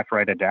finding the exact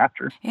right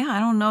adapter. Yeah, I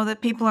don't know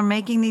that people are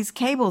making these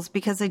cables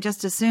because they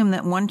just assume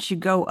that once you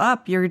go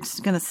up, you're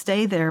just going to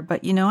stay there.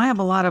 But, you know, I have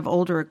a lot of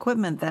older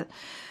equipment that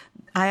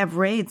I have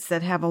RAIDs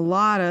that have a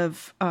lot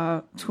of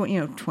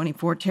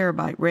 24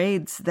 terabyte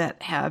RAIDs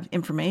that have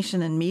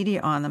information and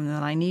media on them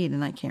that I need,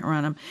 and I can't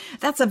run them.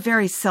 That's a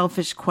very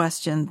selfish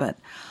question, but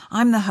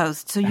I'm the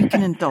host, so you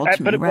can indulge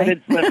me,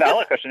 right? But it's a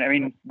valid question. I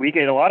mean, we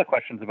get a lot of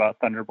questions about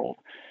Thunderbolt,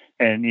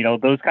 and you know,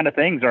 those kind of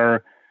things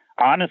are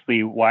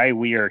honestly why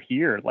we are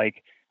here.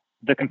 Like,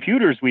 the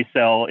computers we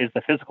sell is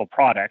the physical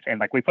product, and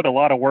like we put a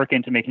lot of work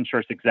into making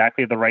sure it's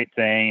exactly the right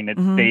thing,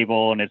 it's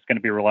stable, and it's going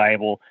to be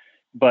reliable.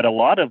 But a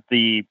lot of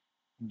the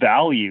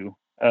value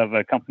of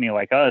a company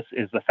like us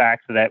is the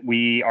fact that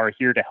we are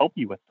here to help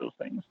you with those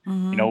things.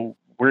 You know,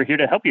 we're here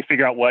to help you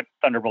figure out what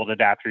Thunderbolt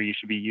adapter you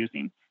should be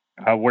using.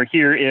 We're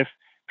here if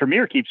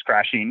Premiere keeps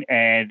crashing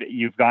and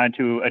you've gone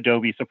to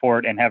Adobe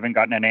support and haven't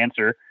gotten an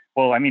answer.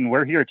 Well, I mean,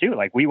 we're here too.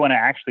 Like, we want to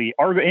actually,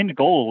 our end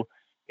goal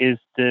is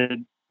to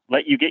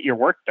let you get your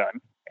work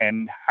done,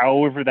 and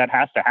however that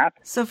has to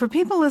happen. So for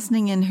people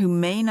listening in who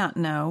may not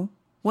know,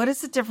 what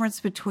is the difference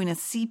between a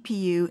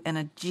CPU and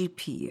a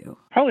GPU?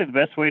 Probably the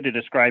best way to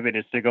describe it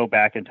is to go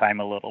back in time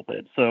a little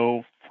bit.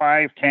 So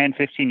 5, 10,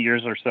 15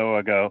 years or so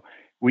ago,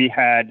 we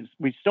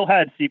still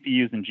had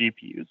CPUs and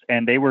GPUs,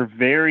 and they were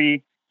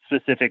very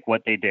specific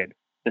what they did.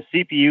 The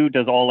CPU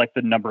does all like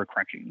the number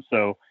crunching.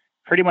 So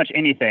pretty much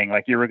anything,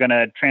 like you were going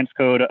to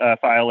transcode a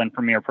file in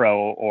Premiere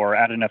Pro or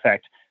add an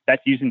effect,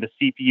 that's using the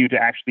CPU to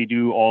actually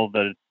do all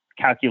the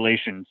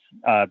calculations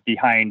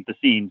behind the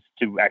scenes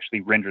to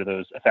actually render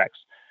those effects.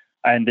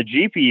 And the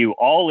GPU,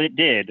 all it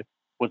did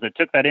was it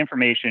took that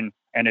information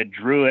and it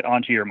drew it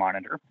onto your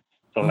monitor.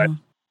 So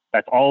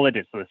that's all it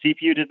did. So the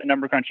CPU did the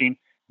number crunching,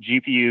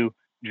 GPU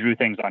drew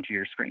things onto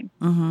your screen.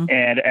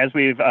 And as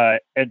we've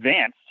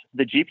advanced,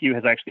 the GPU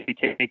has actually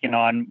taken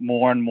on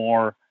more and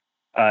more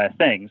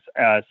things.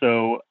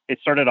 So it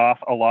started off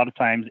a lot of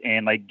times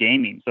in like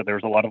gaming. So there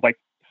was a lot of like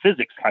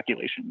physics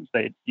calculations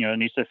that, you know,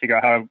 needs to figure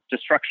out how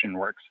destruction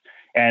works.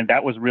 And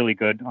that was really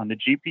good on the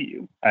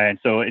GPU. And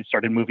so it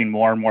started moving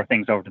more and more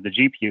things over to the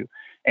GPU.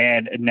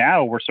 And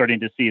now we're starting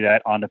to see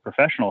that on the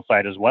professional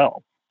side as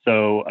well.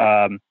 So,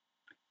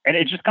 and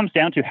it just comes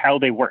down to how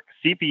they work.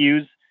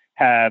 CPUs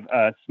have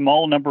a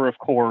small number of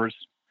cores,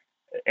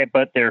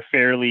 but they're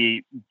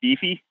fairly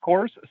beefy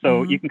cores.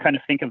 So you can kind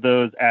of think of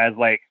those as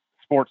like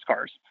sports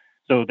cars.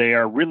 So they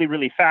are really,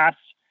 really fast,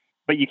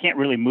 but you can't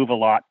really move a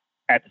lot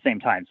at the same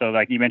time. So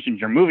like you mentioned,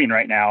 you're moving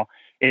right now.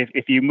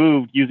 If you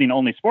moved using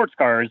only sports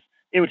cars,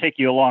 it would take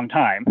you a long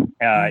time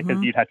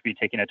because you'd have to be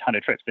taking a ton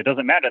of trips. It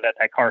doesn't matter that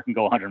that car can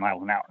go 100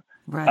 miles an hour.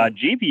 Right.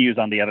 GPUs,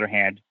 on the other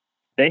hand,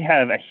 they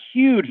have a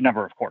huge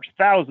number of cores,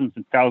 thousands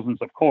and thousands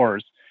of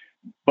cores,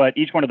 but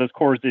each one of those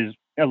cores is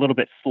a little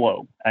bit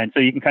slow. And so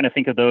you can kind of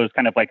think of those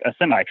kind of like a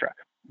semi truck,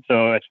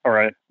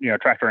 or a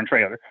tractor and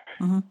trailer.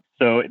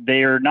 So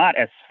they are not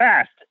as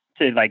fast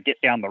to like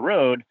get down the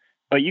road,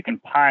 but you can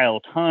pile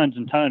tons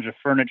and tons of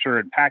furniture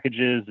and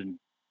packages and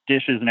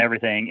dishes and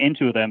everything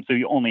into them. So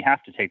you only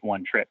have to take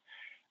one trip.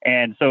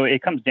 And so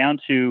it comes down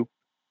to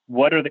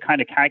what are the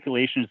kind of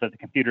calculations that the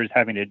computer is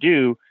having to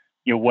do,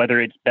 whether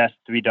it's best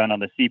to be done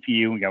on the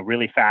CPU,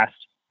 really fast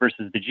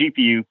versus the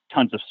GPU,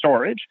 tons of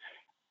storage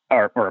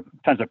or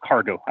tons of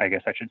cargo, I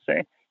guess I should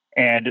say.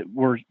 And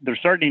they're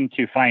starting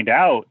to find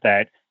out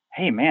that,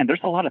 hey, man, there's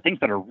a lot of things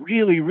that are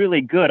really,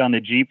 really good on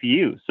the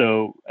GPU.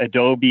 So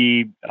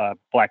Adobe,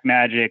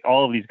 Blackmagic,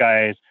 all of these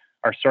guys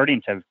are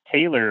starting to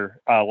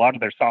tailor a lot of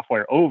their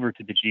software over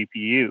to the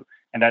GPU.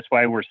 And that's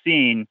why we're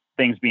seeing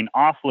things being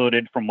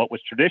offloaded from what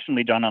was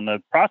traditionally done on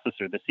the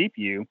processor, the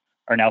CPU,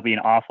 are now being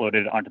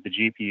offloaded onto the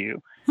GPU.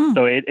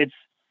 So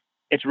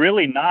it's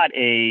really not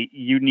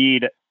you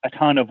need a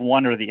ton of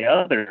one or the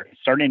other. It's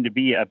starting to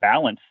be a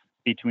balance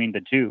between the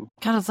two.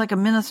 God, it's like a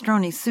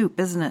minestrone soup,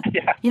 isn't it?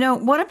 Yeah.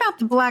 What about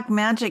the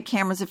Blackmagic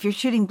cameras? If you're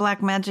shooting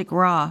Blackmagic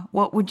RAW,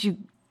 what would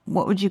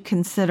you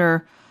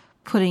consider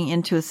putting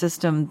into a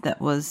system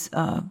that was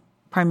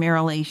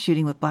primarily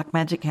shooting with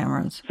Blackmagic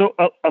cameras? So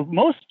of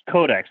most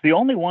codecs, the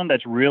only one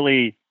that's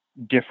really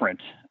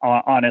different,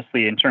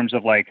 honestly, in terms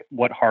of like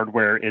what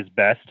hardware is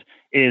best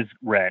is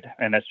Red.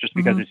 And that's just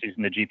because it's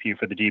using the GPU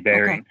for the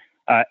debayering.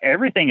 Okay.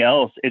 Everything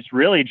else, it's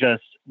really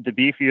just the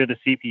beefier the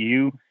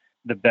CPU,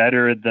 the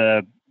better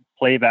the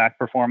playback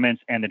performance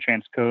and the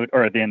transcode,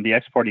 or then the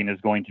exporting is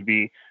going to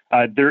be.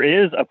 There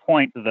is a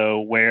point, though,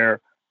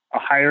 where a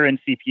higher end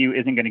CPU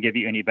isn't going to give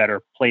you any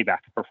better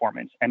playback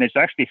performance. And it's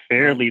actually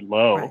fairly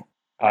low.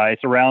 Right.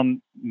 It's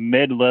around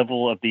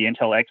mid-level of the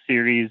Intel X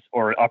series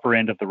or upper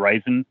end of the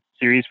Ryzen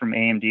series from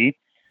AMD,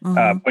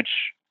 which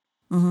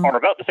are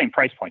about the same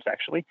price points,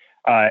 actually.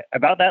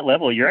 About that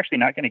level, you're actually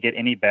not going to get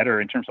any better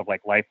in terms of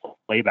like live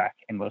playback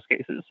in most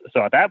cases.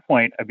 So at that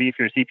point, a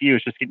beefier CPU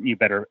is just getting you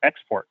better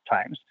export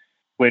times,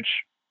 which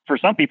for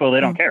some people, they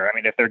don't care. I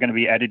mean, if they're going to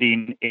be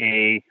editing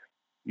a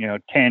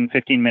 10,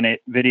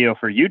 15-minute video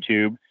for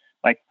YouTube,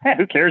 like,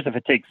 who cares if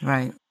it takes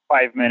 5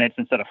 minutes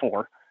instead of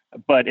 4?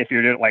 But if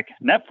you're doing like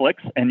Netflix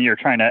and you're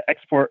trying to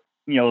export,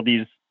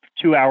 these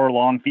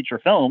 2-hour-long feature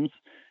films,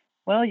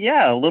 well,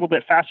 yeah, a little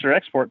bit faster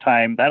export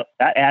time, that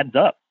adds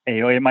up.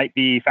 It might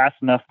be fast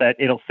enough that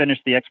it'll finish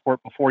the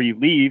export before you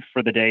leave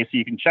for the day so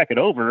you can check it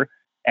over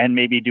and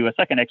maybe do a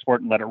second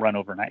export and let it run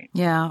overnight.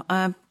 Yeah,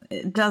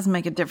 it does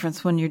make a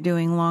difference when you're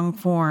doing long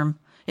form.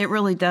 It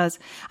really does.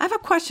 I have a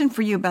question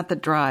for you about the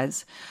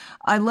drives.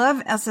 I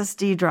love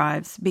SSD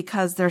drives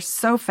because they're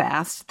so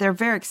fast. They're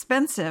very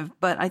expensive,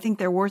 but I think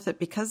they're worth it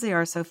because they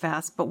are so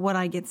fast. But what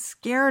I get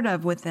scared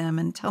of with them,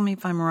 and tell me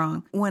if I'm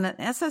wrong, when an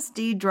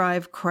SSD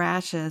drive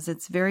crashes,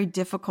 it's very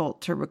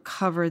difficult to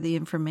recover the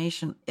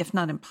information, if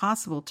not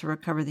impossible to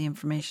recover the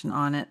information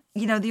on it.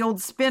 The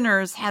old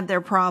spinners had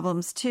their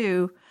problems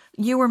too.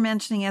 You were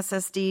mentioning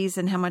SSDs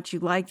and how much you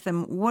like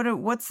them.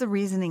 What's the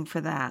reasoning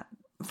for that?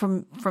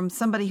 From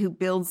somebody who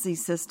builds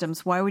these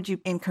systems, why would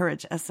you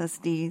encourage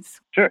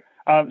SSDs? Sure.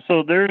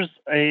 So there's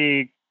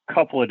a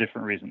couple of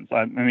different reasons.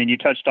 I mean, you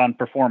touched on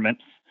performance,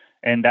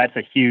 and that's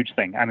a huge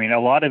thing. I mean, a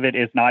lot of it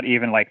is not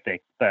even like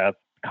the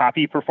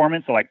copy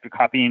performance, so like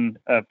copying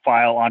a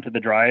file onto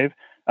the drive.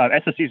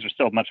 SSDs are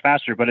still much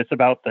faster, but it's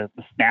about the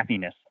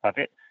snappiness of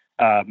it.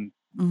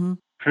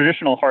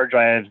 Traditional hard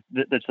drives,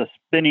 there's a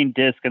spinning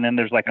disk, and then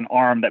there's like an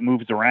arm that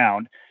moves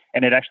around,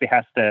 and it actually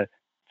has to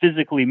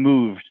physically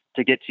move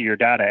to get to your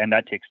data, and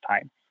that takes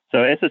time. So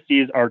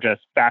SSDs are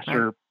just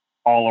faster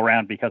all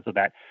around because of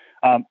that.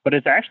 But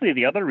it's actually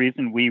the other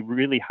reason we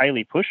really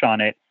highly push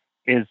on it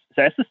is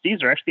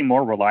SSDs are actually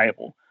more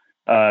reliable.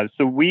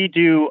 So we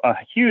do a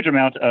huge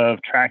amount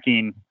of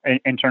tracking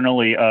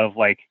internally of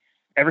like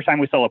every time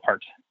we sell a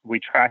part, we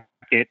track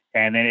it,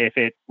 and then if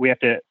we have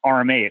to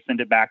RMA it,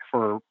 send it back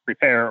for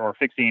repair or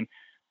fixing,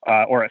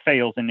 or it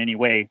fails in any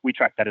way, we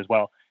track that as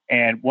well.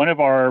 And one of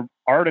our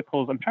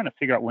articles, I'm trying to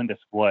figure out when this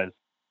was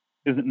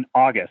in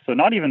August. So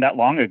not even that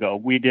long ago,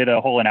 we did a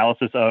whole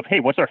analysis of,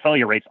 hey, what's our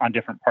failure rates on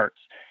different parts?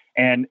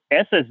 And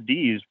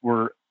SSDs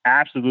were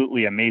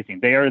absolutely amazing.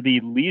 They are the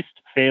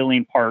least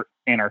failing part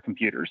in our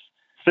computers,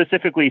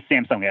 specifically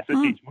Samsung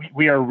SSDs.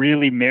 We are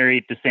really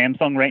married to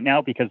Samsung right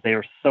now because they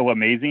are so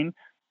amazing.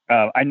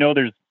 I know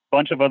there's a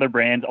bunch of other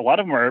brands. A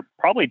lot of them are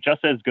probably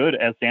just as good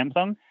as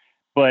Samsung.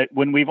 But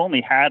when we've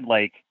only had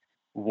like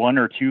 1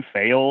 or 2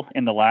 fail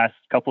in the last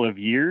couple of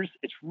years,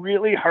 it's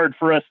really hard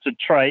for us to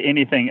try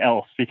anything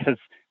else because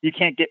you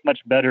can't get much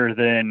better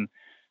than,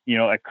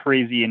 a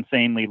crazy,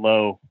 insanely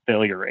low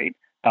failure rate.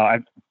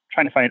 I'm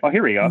trying to find,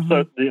 here we go.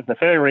 So the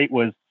failure rate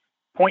was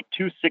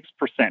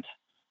 0.26%.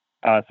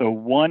 So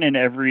 1 in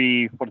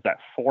every,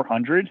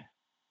 400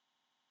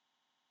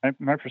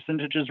 my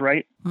percentage is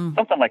right,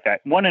 something like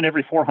that. 1 in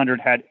every 400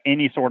 had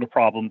any sort of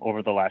problem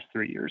over the last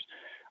 3 years.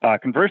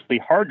 Conversely,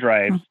 hard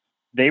drives,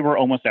 they were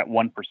almost at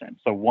 1%,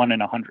 so 1 in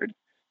 100.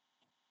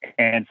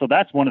 And so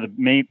that's one of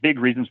the big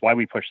reasons why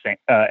we push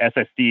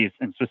SSDs,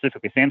 and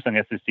specifically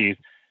Samsung SSDs,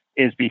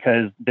 is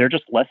because they're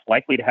just less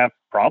likely to have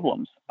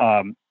problems.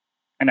 And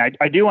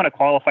I do want to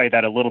qualify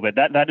that a little bit.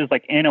 That is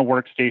like in a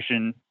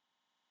workstation,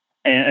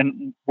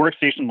 and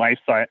workstation life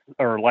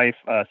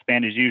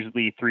span is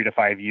usually 3 to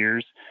 5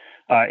 years.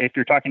 If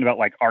you're talking about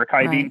like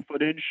archiving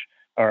footage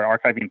or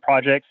archiving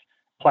projects,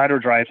 platter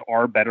drives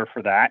are better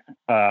for that.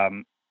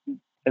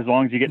 As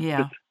long as you get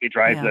specifically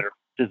drives that are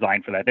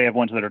designed for that. They have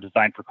ones that are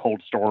designed for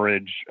cold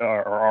storage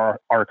or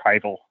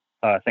archival,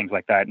 things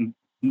like that. And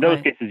in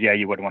those cases,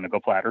 you would want to go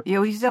platter. Yeah,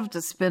 we have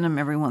to spin them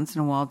every once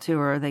in a while too,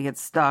 or they get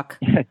stuck.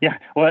 Yeah.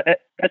 Well,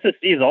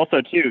 SSDs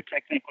also too,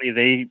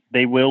 technically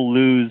they will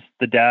lose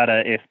the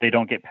data if they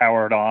don't get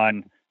powered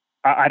on.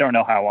 I don't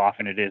know how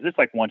often it is. It's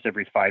like once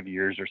every 5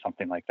 years or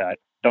something like that.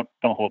 Don't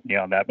hold me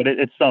on that, but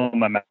it's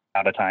some amount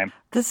of time.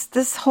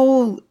 This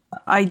whole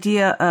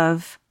idea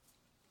of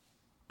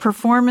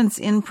performance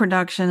in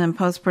production and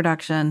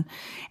post-production,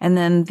 and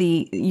then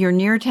your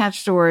near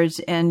attached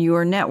storage and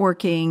your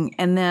networking,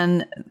 and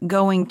then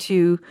going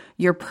to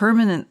your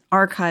permanent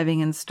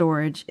archiving and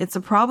storage. It's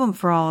a problem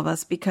for all of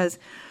us because,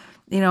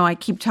 I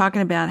keep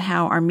talking about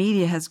how our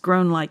media has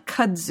grown like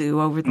kudzu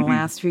over the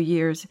last few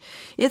years.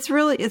 It's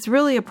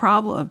really a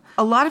problem.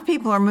 A lot of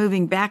people are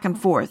moving back and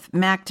forth,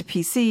 Mac to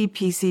PC,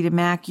 PC to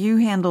Mac. You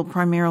handle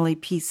primarily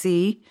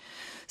PC.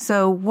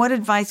 So what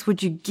advice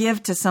would you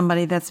give to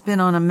somebody that's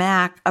been on a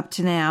Mac up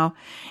to now,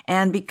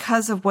 and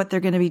because of what they're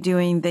going to be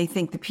doing, they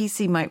think the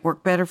PC might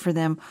work better for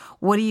them?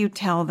 What do you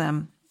tell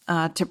them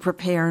to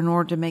prepare in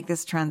order to make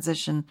this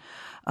transition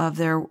of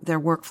their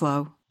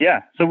workflow?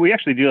 Yeah, so we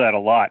actually do that a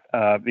lot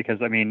because,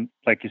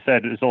 like you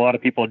said, there's a lot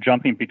of people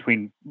jumping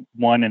between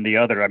one and the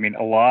other.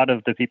 A lot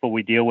of the people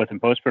we deal with in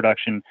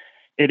post-production,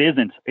 it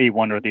isn't a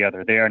one or the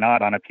other. They are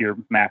not on a pure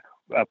Mac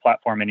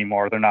platform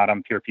anymore. They're not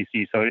on pure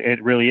PC. So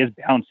it really is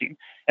bouncing.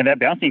 And that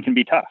bouncing can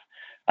be tough.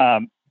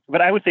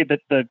 But I would say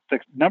that the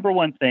number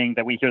one thing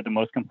that we hear the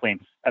most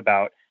complaints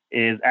about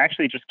is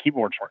actually just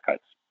keyboard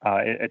shortcuts.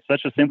 It's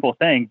such a simple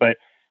thing, but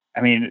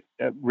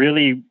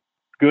really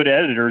good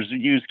editors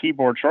use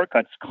keyboard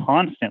shortcuts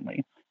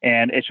constantly.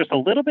 And it's just a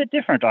little bit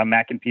different on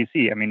Mac and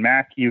PC.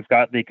 Mac, you've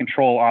got the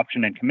Control,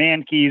 Option, and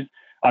Command keys.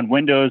 On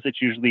Windows,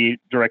 it's usually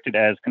directed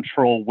as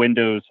Control,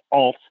 Windows,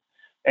 Alt.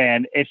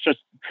 And it's just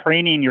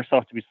training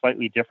yourself to be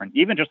slightly different,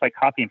 even just like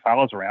copying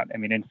files around.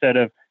 Instead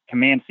of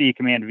Command C,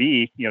 Command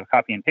V,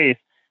 copy and paste,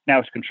 now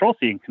it's Control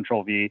C and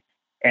Control V.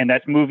 And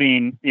that's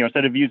moving,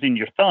 instead of using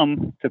your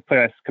thumb to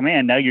press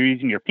Command, now you're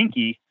using your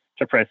pinky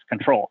to press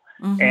Control.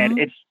 And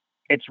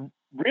it's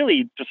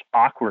really just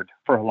awkward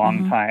for a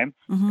long time.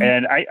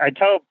 And I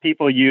tell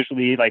people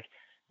usually, like,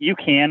 you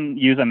can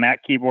use a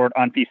Mac keyboard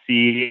on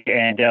PC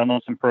and download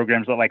some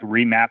programs that like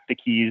remap the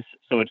keys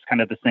so it's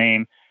kind of the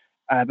same.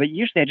 But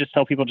usually I just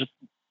tell people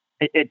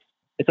it's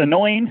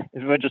annoying,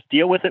 but just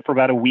deal with it for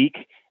about a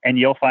week and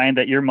you'll find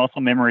that your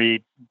muscle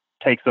memory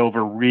takes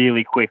over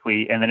really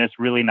quickly. And then it's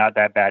really not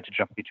that bad to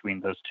jump between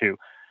those two.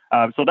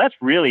 So that's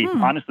really,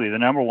 honestly, the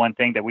number one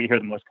thing that we hear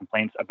the most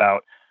complaints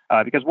about.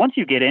 Because once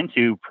you get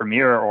into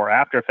Premiere or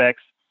After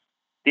Effects,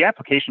 the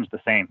application's the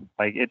same.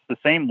 Like, it's the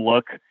same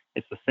look,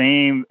 it's the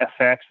same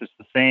effects, it's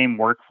the same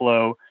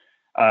workflow.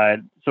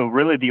 So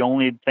really the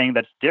only thing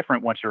that's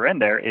different once you're in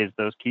there is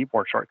those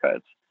keyboard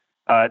shortcuts.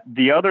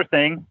 The other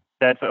thing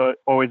that's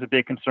always a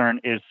big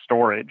concern is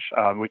storage.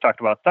 We talked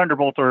about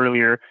Thunderbolt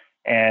earlier,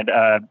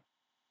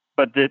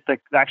 but the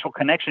actual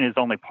connection is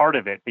only part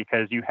of it,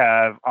 because you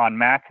have on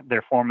Mac,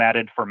 they're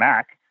formatted for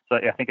Mac. So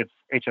I think it's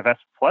HFS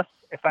Plus,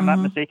 if I'm not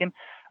mistaken.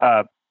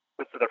 So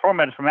they're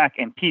formatted for Mac,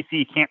 and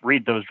PC can't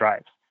read those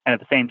drives. And at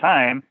the same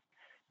time,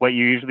 what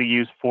you usually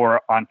use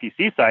for on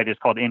PC side is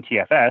called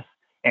NTFS,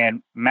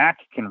 and Mac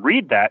can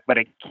read that, but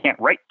it can't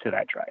write to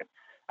that drive.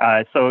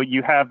 So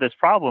you have this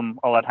problem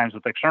a lot of times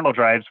with external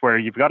drives where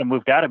you've got to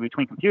move data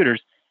between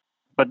computers,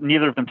 but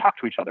neither of them talk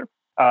to each other.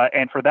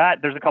 And for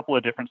that, there's a couple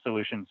of different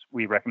solutions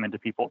we recommend to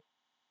people.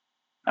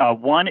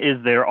 One is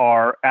there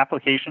are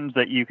applications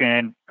that you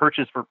can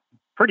purchase for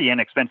pretty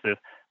inexpensive,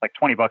 like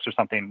 $20 or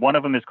something. One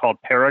of them is called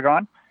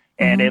Paragon,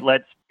 and it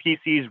lets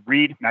PCs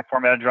read Mac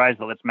formatted drives.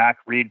 It lets Mac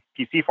read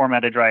PC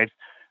formatted drives.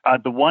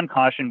 The one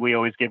caution we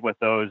always give with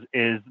those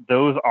is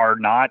those are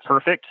not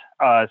perfect.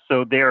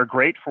 So they are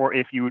great for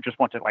if you just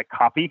want to like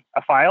copy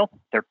a file.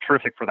 They're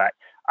terrific for that.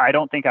 I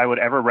don't think I would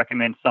ever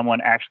recommend someone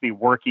actually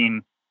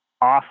working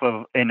off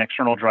of an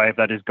external drive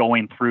that is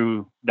going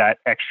through that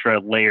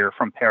extra layer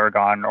from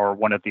Paragon or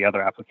one of the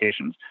other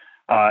applications.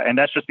 And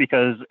that's just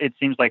because it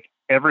seems like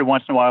every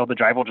once in a while the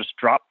drive will just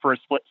drop for a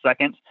split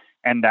second,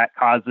 and that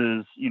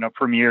causes,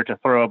 Premiere to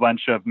throw a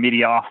bunch of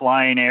media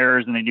offline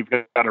errors, and then you've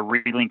got to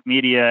relink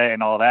media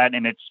and all that,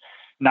 and it's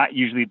not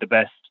usually the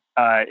best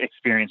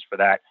experience for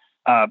that.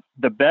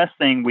 The best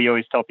thing we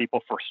always tell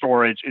people for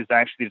storage is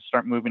actually to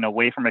start moving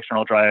away from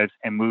external drives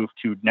and move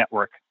to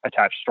network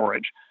attached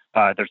storage.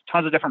 There's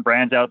tons of different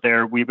brands out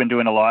there. We've been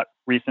doing a lot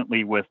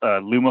recently with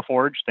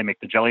LumaForge. They make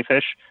the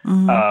jellyfish.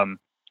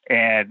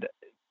 And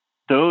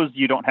those,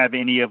 you don't have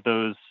any of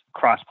those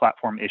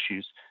cross-platform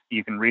issues.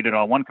 You can read it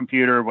on one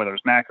computer, whether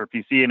it's Mac or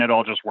PC, and it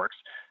all just works.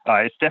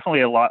 It's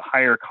definitely a lot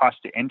higher cost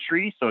to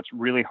entry, so it's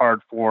really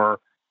hard for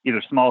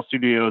either small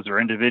studios or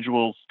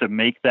individuals to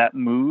make that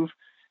move.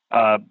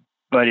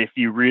 But if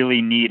you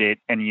really need it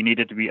and you need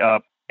it to be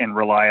up and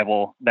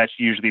reliable, that's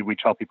usually we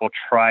tell people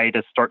try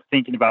to start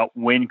thinking about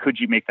when could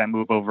you make that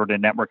move over to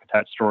network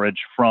attached storage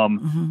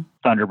from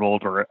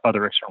Thunderbolt or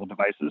other external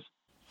devices.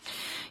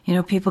 You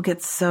know, people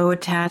get so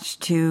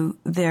attached to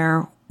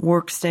their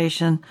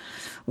workstation,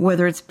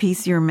 whether it's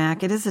PC or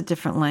Mac, it is a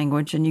different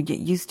language, and you get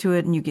used to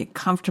it and you get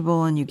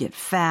comfortable and you get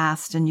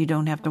fast and you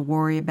don't have to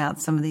worry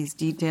about some of these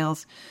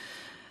details.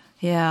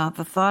 Yeah,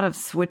 the thought of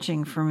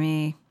switching for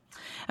me.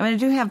 I mean, I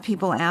do have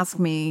people ask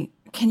me,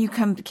 can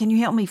you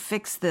help me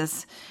fix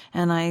this?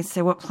 And I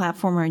say, what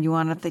platform are you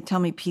on? If they tell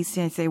me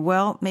PC, I say,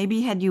 well,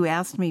 maybe had you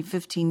asked me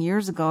 15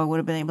 years ago, I would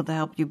have been able to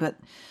help you, but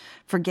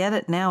forget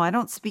it now. I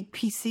don't speak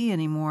PC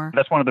anymore.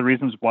 That's one of the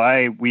reasons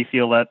why we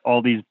feel that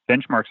all these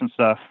benchmarks and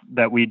stuff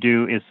that we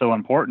do is so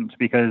important,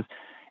 because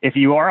if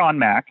you are on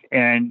Mac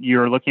and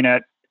you're looking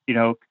at,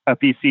 a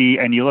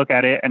PC and you look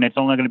at it and it's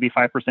only going to be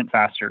 5%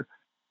 faster,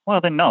 well,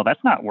 then no,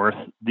 that's not worth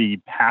the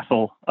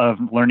hassle of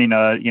learning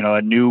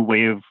a new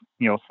way of,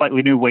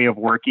 slightly new way of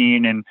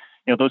working and,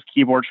 those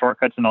keyboard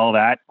shortcuts and all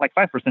that. Like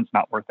 5% is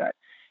not worth that.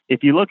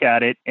 If you look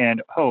at it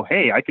and, oh,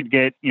 hey, I could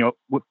get,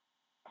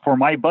 for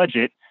my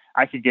budget,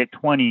 I could get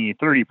 20,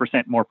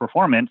 30% more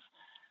performance.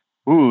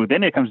 Ooh,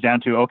 then it comes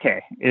down to,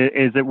 okay,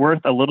 is it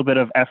worth a little bit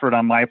of effort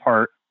on my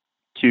part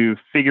to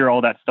figure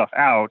all that stuff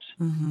out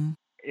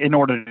in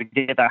order to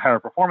get that higher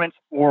performance?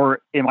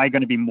 Or am I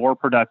going to be more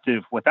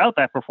productive without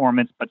that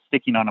performance, but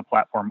sticking on a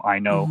platform I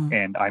know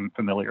and I'm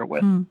familiar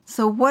with?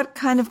 So what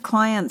kind of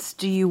clients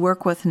do you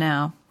work with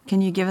now?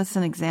 Can you give us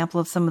an example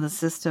of some of the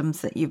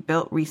systems that you've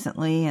built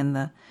recently and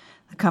the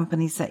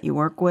companies that you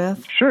work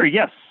with? Sure,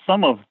 yes,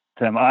 some of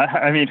them.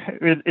 I mean,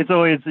 it's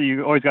always,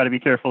 you always got to be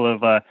careful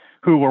of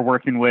who we're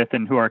working with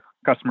and who our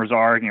customers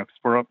are, because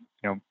we're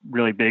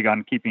really big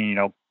on keeping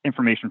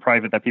information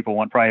private that people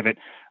want private.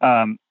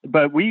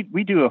 But we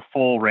do a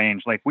full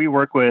range. Like we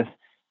work with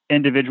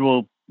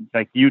individual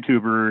like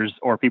YouTubers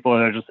or people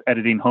that are just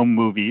editing home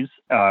movies.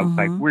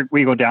 Like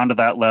we go down to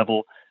that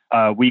level.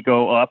 We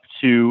go up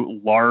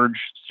to large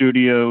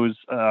studios,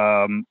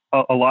 a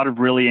lot of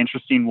really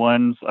interesting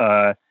ones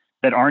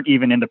that aren't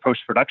even in the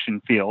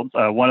post-production field.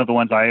 One of the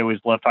ones I always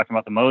love talking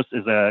about the most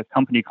is a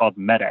company called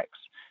MEDX.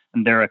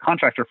 And they're a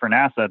contractor for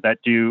NASA that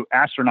do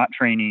astronaut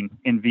training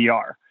in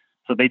VR.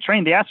 So they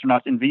train the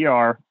astronauts in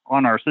VR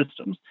on our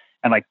systems.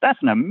 And that's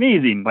an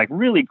amazing,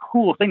 really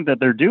cool thing that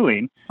they're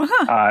doing.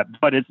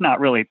 But it's not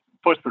really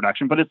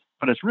post-production, but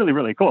it's really,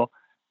 really cool.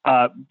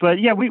 But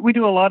yeah, we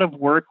do a lot of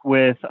work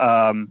with,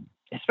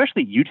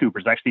 especially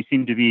YouTubers actually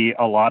seem to be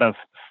a lot of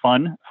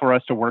fun for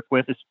us to work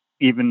with,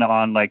 even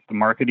on the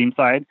marketing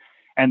side.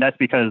 And that's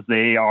because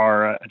they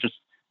are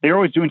they're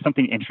always doing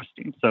something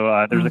interesting.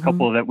 So there's a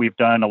couple that we've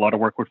done a lot of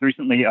work with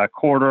recently.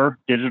 Corridor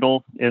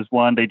Digital is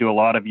one. They do a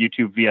lot of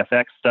YouTube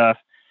VFX stuff.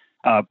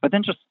 But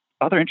then just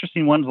other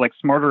interesting ones like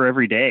Smarter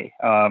Every Day.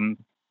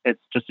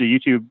 It's just a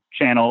YouTube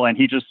channel, and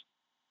he just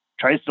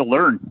tries to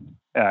learn.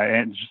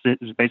 And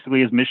it's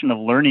basically his mission of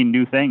learning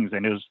new things.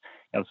 And it was,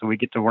 so we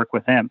get to work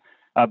with him.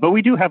 But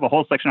we do have a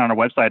whole section on our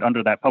website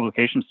under that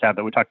publications tab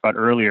that we talked about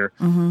earlier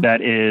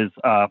that is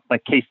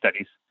case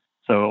studies.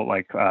 So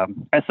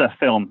SF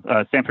Film,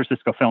 San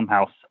Francisco Film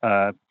House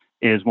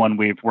is one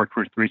we've worked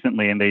with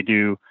recently, and they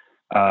do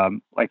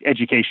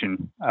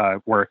education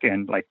work,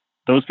 and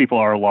those people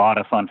are a lot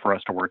of fun for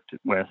us to work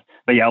with.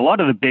 But yeah, a lot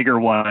of the bigger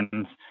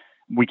ones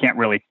we can't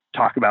really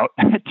talk about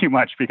too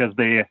much because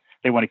they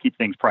want to keep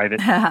things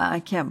private. I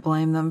can't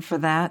blame them for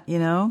that,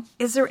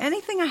 Is there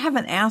anything I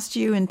haven't asked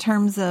you in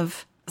terms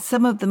of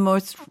some of the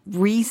most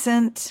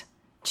recent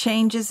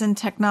changes in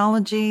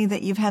technology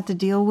that you've had to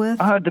deal with?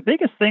 The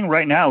biggest thing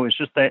right now is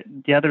just that,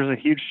 there's a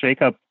huge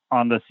shakeup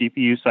on the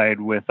CPU side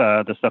with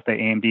the stuff that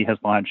AMD has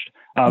launched.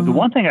 The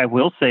one thing I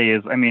will say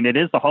is, it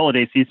is the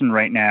holiday season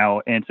right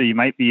now, and so you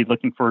might be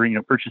looking for,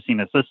 purchasing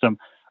a system.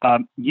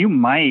 You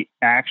might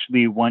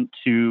actually want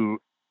to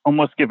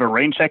almost give a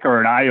rain check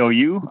or an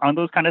IOU on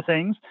those kind of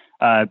things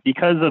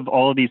because of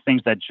all of these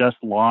things that just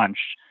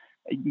launched.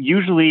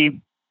 Usually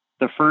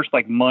the first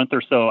month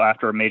or so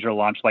after a major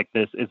launch like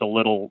this is a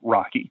little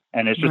rocky.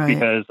 And it's just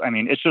because,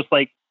 it's just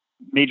like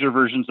major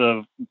versions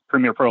of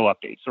Premiere Pro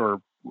updates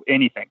or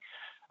anything.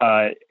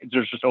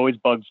 There's just always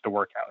bugs to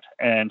work out.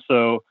 And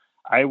so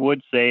I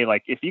would say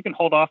if you can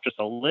hold off just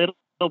a little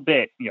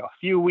bit, a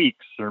few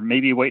weeks, or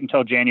maybe wait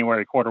until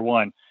January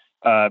Q1,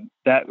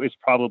 that is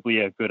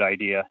probably a good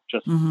idea.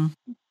 Just,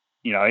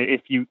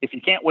 if you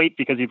can't wait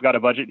because you've got a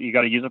budget you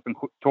got to use up in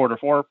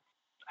Q4,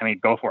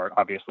 go for it,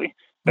 obviously.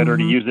 Better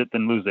to use it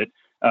than lose it.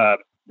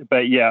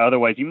 But yeah,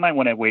 otherwise you might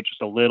want to wait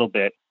just a little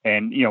bit.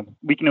 And, you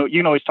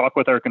can always talk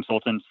with our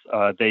consultants.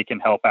 They can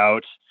help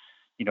out,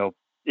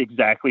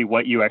 exactly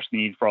what you actually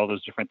need for all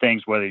those different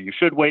things, whether you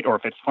should wait or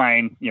if it's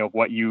fine,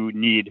 what you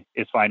need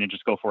is fine and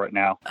just go for it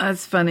now.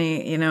 That's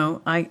funny.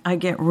 I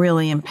get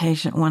really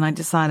impatient when I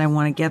decide I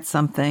want to get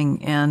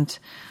something, and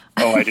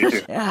oh, I do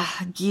too.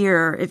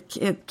 Gear,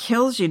 it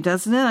kills you,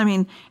 doesn't it? I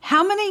mean,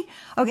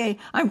 okay,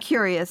 I'm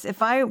curious.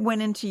 If I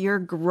went into your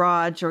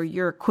garage or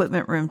your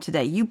equipment room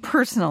today, you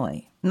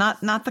personally,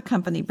 not the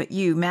company, but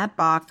you, Matt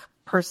Bach,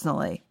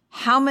 personally,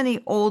 how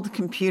many old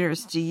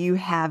computers do you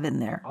have in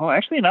there? Oh,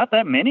 actually, not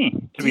that many,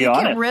 to be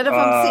honest. Get rid of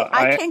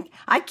them? See,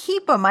 I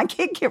keep them. I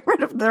can't get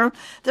rid of them.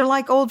 They're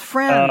like old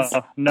friends.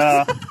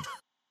 No.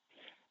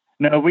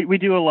 No, we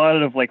do a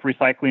lot of like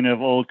recycling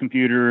of old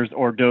computers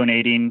or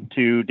donating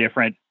to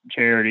different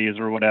charities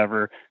or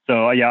whatever.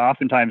 So yeah,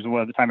 oftentimes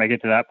by the time I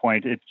get to that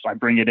point, I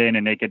bring it in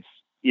and it gets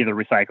either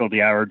recycled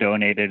or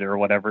donated or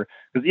whatever.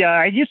 Because yeah,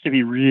 I used to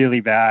be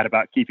really bad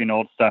about keeping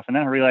old stuff, and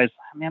then I realized,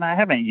 man, I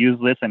haven't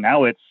used this, and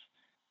now it's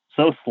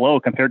so slow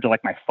compared to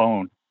like my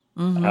phone.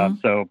 Mm-hmm.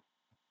 So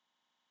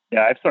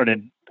yeah, I've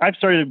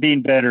started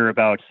being better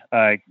about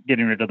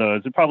getting rid of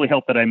those. It probably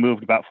helped that I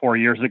moved about 4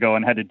 years ago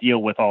and had to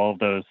deal with all of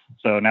those.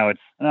 So now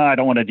I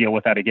don't want to deal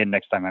with that again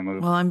next time I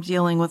move. Well, I'm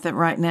dealing with it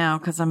right now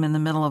because I'm in the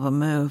middle of a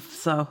move.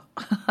 So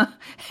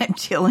I'm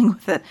dealing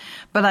with it.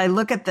 But I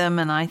look at them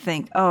and I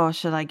think, oh,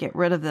 should I get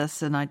rid of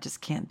this? And I just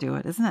can't do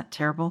it. Isn't that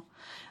terrible?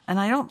 And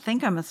I don't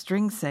think I'm a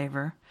string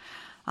saver.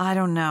 I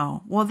don't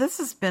know. Well, this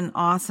has been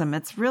awesome.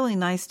 It's really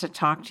nice to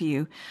talk to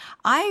you.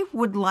 I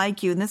would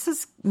like you, and this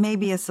is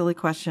maybe a silly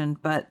question,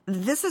 but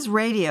this is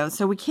radio,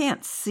 so we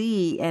can't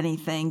see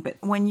anything. But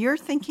when you're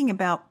thinking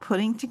about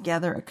putting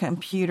together a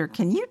computer,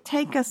 can you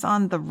take us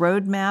on the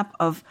roadmap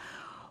of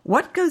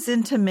what goes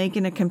into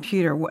making a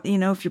computer?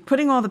 If you're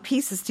putting all the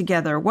pieces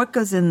together, what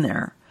goes in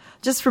there?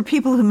 Just for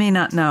people who may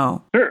not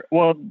know. Sure.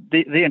 Well,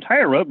 the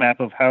entire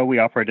roadmap of how we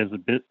operate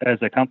as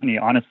a company,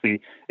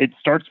 honestly, it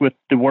starts with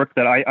the work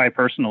that I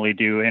personally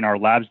do in our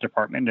labs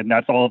department. And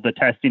that's all of the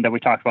testing that we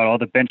talked about, all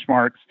the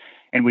benchmarks.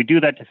 And we do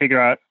that to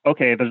figure out,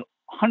 okay, there's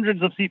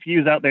hundreds of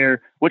CPUs out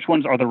there. Which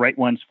ones are the right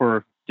ones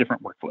for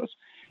different workflows?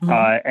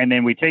 Mm-hmm. And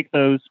then we take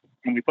those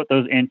and we put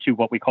those into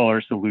what we call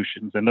our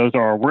solutions. And those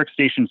are our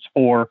workstations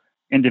for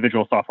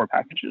individual software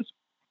packages.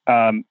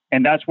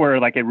 And that's where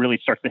it really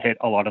starts to hit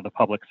a lot of the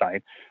public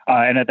side.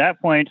 And at that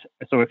point,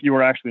 so if you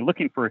were actually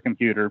looking for a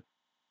computer,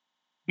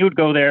 you would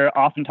go there.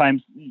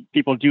 Oftentimes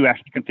people do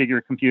actually configure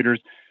computers,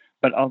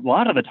 but a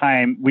lot of the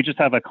time we just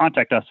have a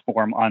contact us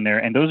form on there.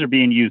 And those are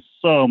being used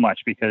so much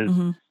because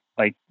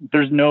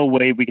there's no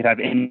way we could have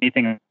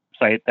anything on the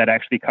site that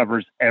actually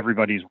covers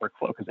everybody's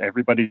workflow because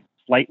everybody's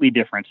slightly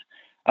different.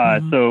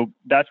 So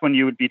that's when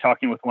you would be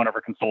talking with one of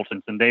our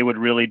consultants and they would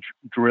really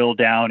drill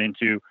down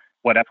into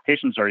what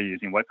applications are you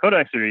using? What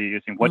codecs are you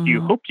using? What do you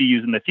hope to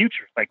use in the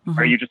future?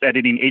 Are you just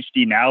editing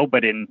HD now,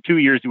 but in 2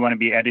 years you want to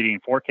be editing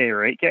 4K or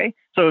 8K?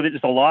 So there's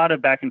a lot of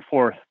back and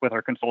forth with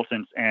our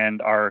consultants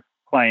and our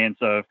clients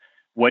of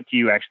what do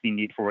you actually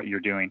need for what you're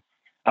doing.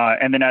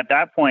 And then at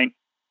that point,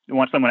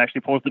 once someone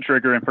actually pulls the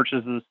trigger and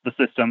purchases the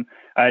system,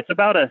 it's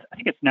about I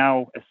think it's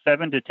now a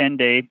 7 to 10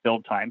 day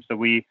build time. So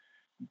we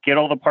get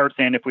all the parts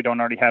in if we don't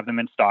already have them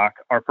in stock.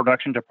 Our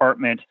production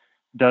department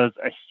does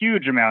a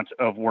huge amount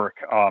of work,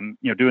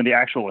 doing the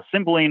actual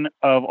assembling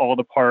of all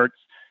the parts.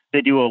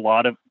 They do a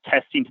lot of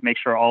testing to make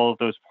sure all of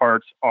those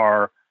parts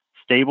are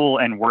stable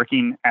and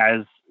working as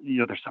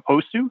they're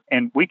supposed to.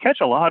 And we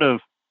catch a lot of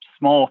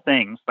small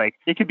things.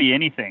 It could be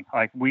anything.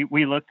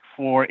 We look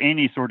for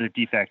any sort of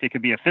defect. It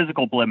could be a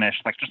physical blemish,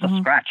 just a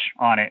scratch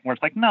on it, where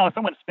it's no, if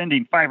someone's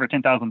spending $5,000 or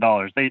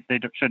 $10,000, they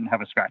shouldn't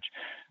have a scratch.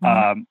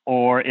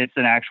 Or it's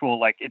an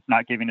actual it's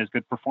not giving as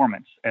good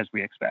performance as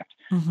we expect.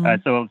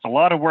 So it's a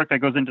lot of work that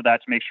goes into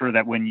that to make sure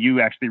that when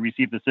you actually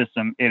receive the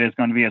system, it is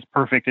going to be as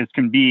perfect as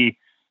can be,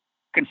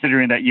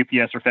 considering that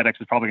UPS or FedEx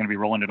is probably going to be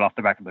rolling it off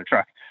the back of their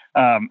truck.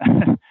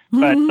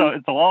 But so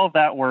it's all of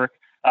that work.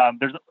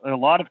 There's a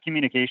lot of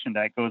communication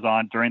that goes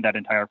on during that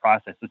entire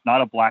process. It's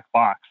not a black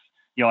box.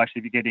 You'll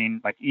actually be getting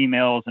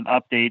emails and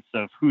updates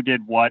of who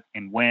did what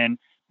and when,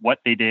 what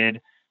they did.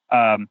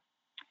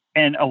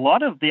 And a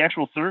lot of the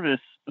actual service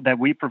that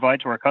we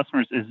provide to our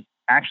customers is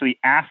actually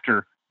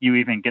after you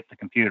even get the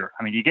computer.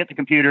 I mean, you get the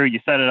computer, you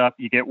set it up,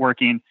 you get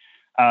working.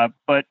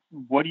 But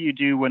what do you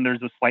do when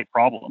there's a slight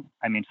problem?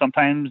 I mean,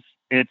 sometimes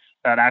it's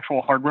an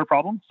actual hardware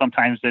problem.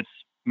 Sometimes it's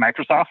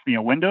Microsoft,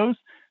 Windows.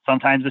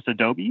 Sometimes it's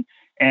Adobe.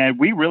 And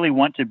we really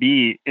want to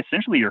be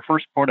essentially your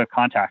first port of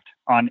contact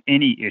on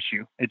any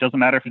issue. It doesn't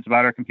matter if it's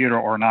about our computer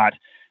or not,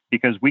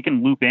 because we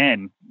can loop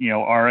in,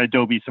 our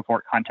Adobe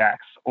support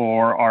contacts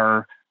or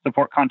our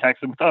support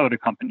contacts with other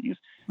companies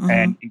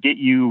and get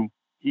you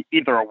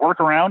either a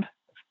workaround,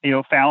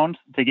 found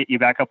to get you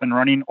back up and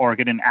running, or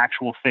get an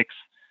actual fix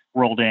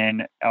rolled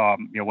in,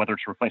 whether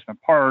it's a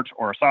replacement part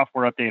or a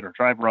software update or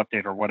driver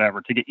update or whatever,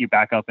 to get you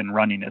back up and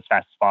running as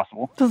fast as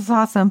possible. This is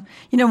awesome.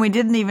 We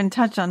didn't even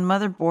touch on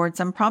motherboards.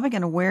 I'm probably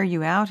going to wear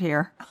you out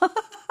here.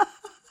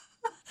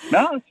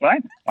 No, it's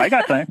fine. I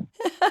got time.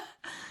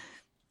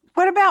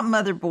 What about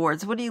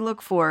motherboards? What do you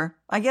look for?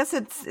 I guess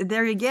it's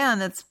there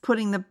again, it's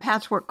putting the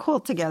patchwork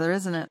quilt together,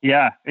 isn't it?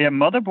 Yeah.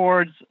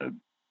 Motherboards,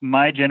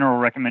 my general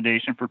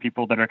recommendation for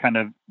people that are kind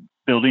of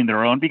building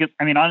their own, because,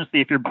 I mean,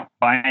 honestly, if you're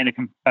buying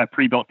a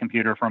pre-built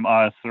computer from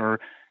us or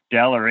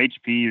Dell or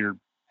HP or,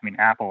 I mean,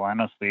 Apple,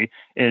 honestly,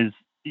 is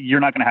you're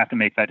not going to have to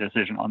make that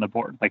decision on the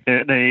board. Like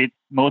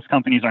most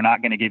companies are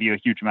not going to give you a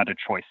huge amount of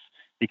choice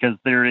because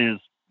there is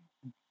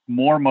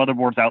more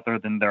motherboards out there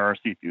than there are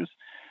CPUs.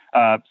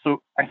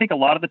 So I think a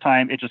lot of the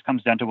time it just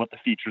comes down to what the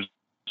features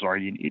are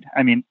you need.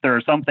 I mean, there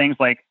are some things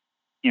like,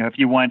 if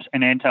you want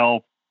an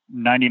Intel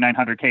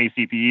 9900K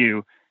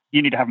CPU,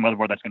 you need to have a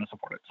motherboard that's going to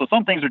support it. So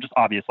some things are just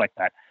obvious like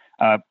that.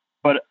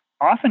 But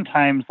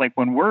oftentimes, like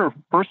when we're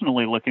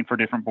personally looking for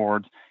different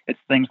boards, it's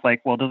things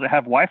like, well, does it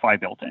have Wi-Fi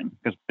built in?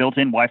 Because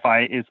built-in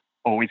Wi-Fi is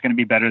always going to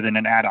be better than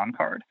an add-on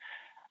card.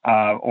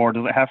 Or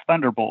does it have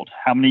Thunderbolt?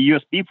 How many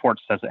USB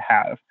ports does it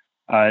have?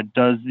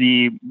 Does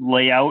the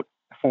layout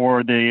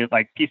for the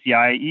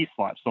PCIe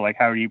slots, so like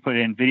how do you put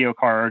in video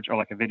cards or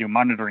like a video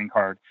monitoring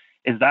card,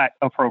 is that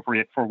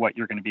appropriate for what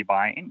you're going to be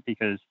buying?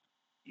 Because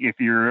if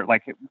you're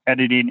like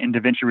editing in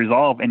DaVinci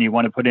Resolve and you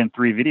want to put in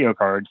 3 video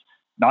cards,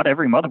 not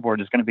every motherboard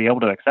is going to be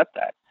able to accept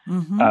that.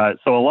 Mm-hmm.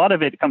 So a lot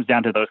of it comes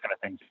down to those kind of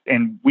things.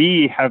 And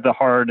we have the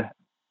hard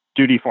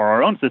duty for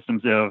our own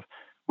systems of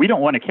we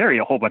don't want to carry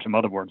a whole bunch of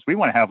motherboards. We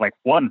want to have like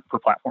one per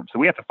platform. So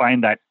we have to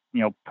find that,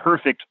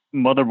 perfect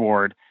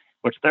motherboard,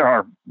 which there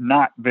are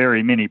not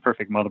very many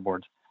perfect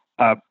motherboards.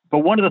 But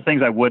one of the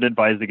things I would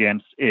advise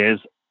against is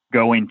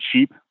going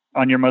cheap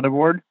on your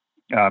motherboard.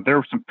 There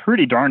are some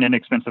pretty darn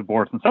inexpensive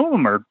boards, and some of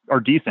them are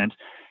decent,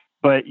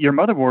 but your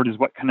motherboard is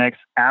what connects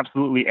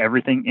absolutely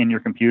everything in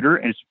your computer.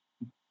 It's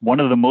one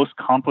of the most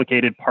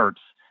complicated parts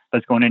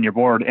that's going in your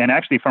board. And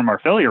actually from our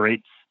failure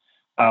rates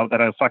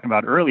that I was talking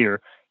about earlier,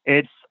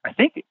 it's, I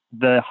think,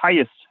 the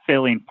highest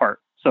failing part.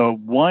 So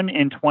 1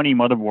 in 20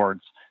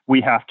 motherboards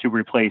we have to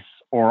replace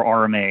or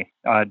RMA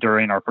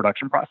during our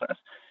production process.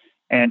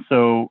 And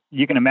so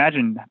you can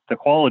imagine the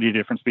quality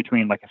difference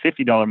between like a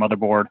 $50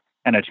 motherboard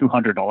and a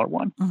 $200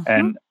 one. Mm-hmm.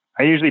 And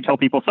I usually tell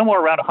people somewhere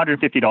around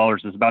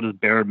 $150 is about as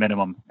bare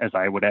minimum as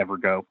I would ever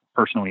go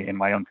personally in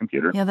my own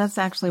computer. Yeah, that's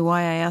actually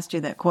why I asked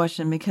you that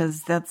question,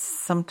 because that's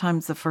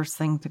sometimes the first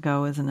thing to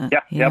go, isn't it?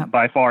 Yeah,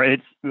 by far.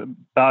 It's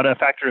about a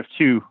factor of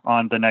 2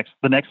 on the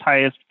next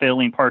highest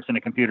failing parts in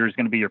a computer is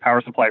going to be your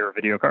power supply or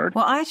video card.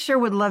 Well, I sure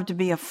would love to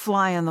be a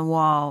fly on the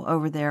wall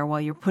over there while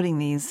you're putting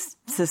these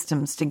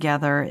systems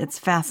together. It's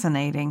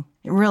fascinating.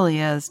 It really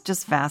is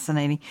just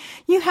fascinating.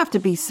 You have to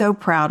be so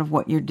proud of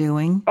what you're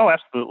doing. Oh,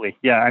 absolutely.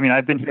 Yeah. I mean,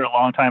 I've been here a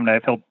long time and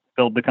I've helped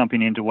build the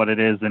company into what it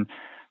is. And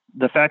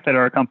the fact that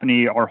our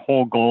company, our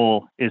whole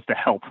goal is to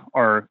help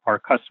our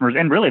customers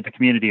and really the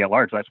community at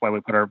large. That's why we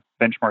put our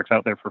benchmarks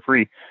out there for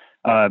free.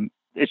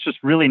 It's just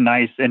really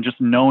nice. And just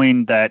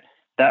knowing that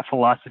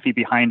philosophy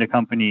behind a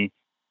company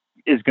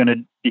is going to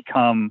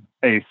become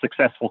a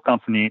successful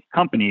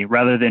company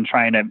rather than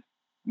trying to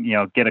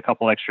get a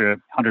couple extra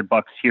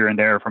 $100 here and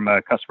there from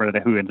a customer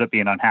who ends up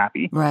being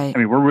unhappy. Right. I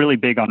mean, we're really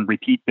big on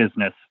repeat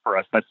business for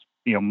us. That's,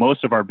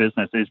 most of our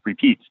business is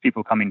repeats,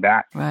 people coming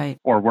back. Right.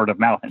 Or word of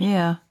mouth.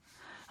 Yeah.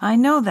 I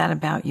know that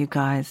about you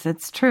guys.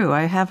 It's true.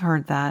 I have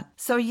heard that.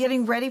 So are you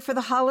getting ready for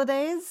the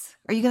holidays?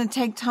 Are you going to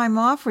take time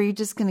off, or are you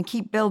just going to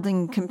keep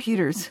building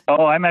computers?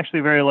 Oh, I'm actually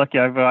very lucky.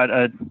 I've got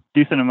a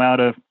decent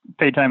amount of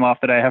paid time off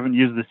that I haven't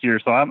used this year.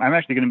 So I'm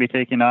actually going to be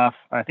taking off,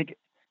 I think,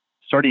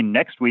 starting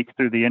next week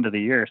through the end of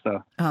the year.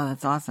 So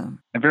that's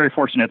awesome. I'm very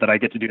fortunate that I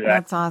get to do that.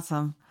 That's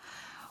awesome.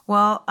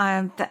 Well,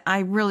 I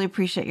really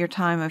appreciate your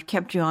time. I've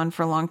kept you on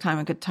for a long time.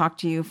 I could talk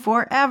to you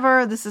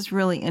forever. This is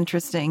really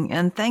interesting.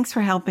 And thanks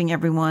for helping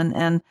everyone.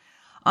 And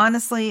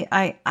honestly,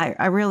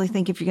 I really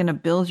think if you're going to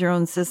build your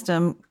own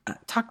system,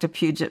 talk to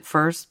Puget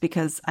first,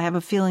 because I have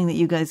a feeling that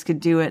you guys could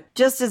do it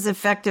just as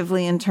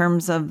effectively in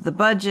terms of the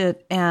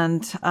budget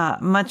and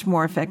much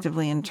more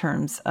effectively in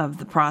terms of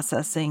the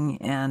processing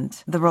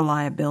and the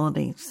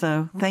reliability.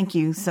 So thank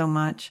you so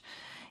much.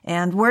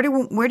 And where do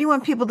you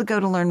want people to go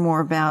to learn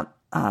more about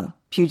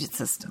Puget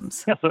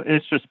Systems? Yeah, so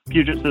it's just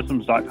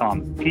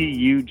PugetSystems.com,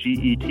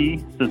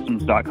 PUGET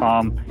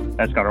systems.com.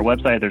 That's got our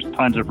website. There's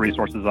tons of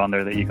resources on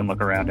there that you can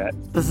look around at.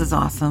 This is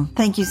awesome.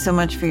 Thank you so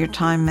much for your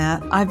time,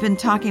 Matt. I've been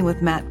talking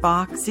with Matt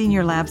Bach,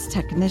 Senior Labs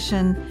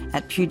Technician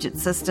at Puget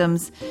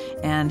Systems,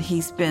 and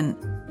he's been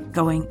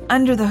going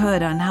under the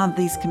hood on how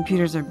these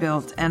computers are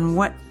built and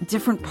what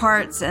different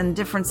parts and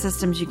different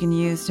systems you can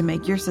use to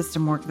make your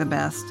system work the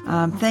best.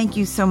 Thank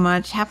you so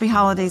much. Happy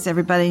holidays,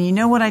 everybody. And you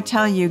know what I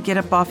tell you, get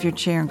up off your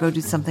chair and go do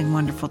something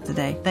wonderful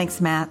today.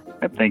 Thanks, Matt.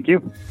 Thank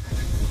you.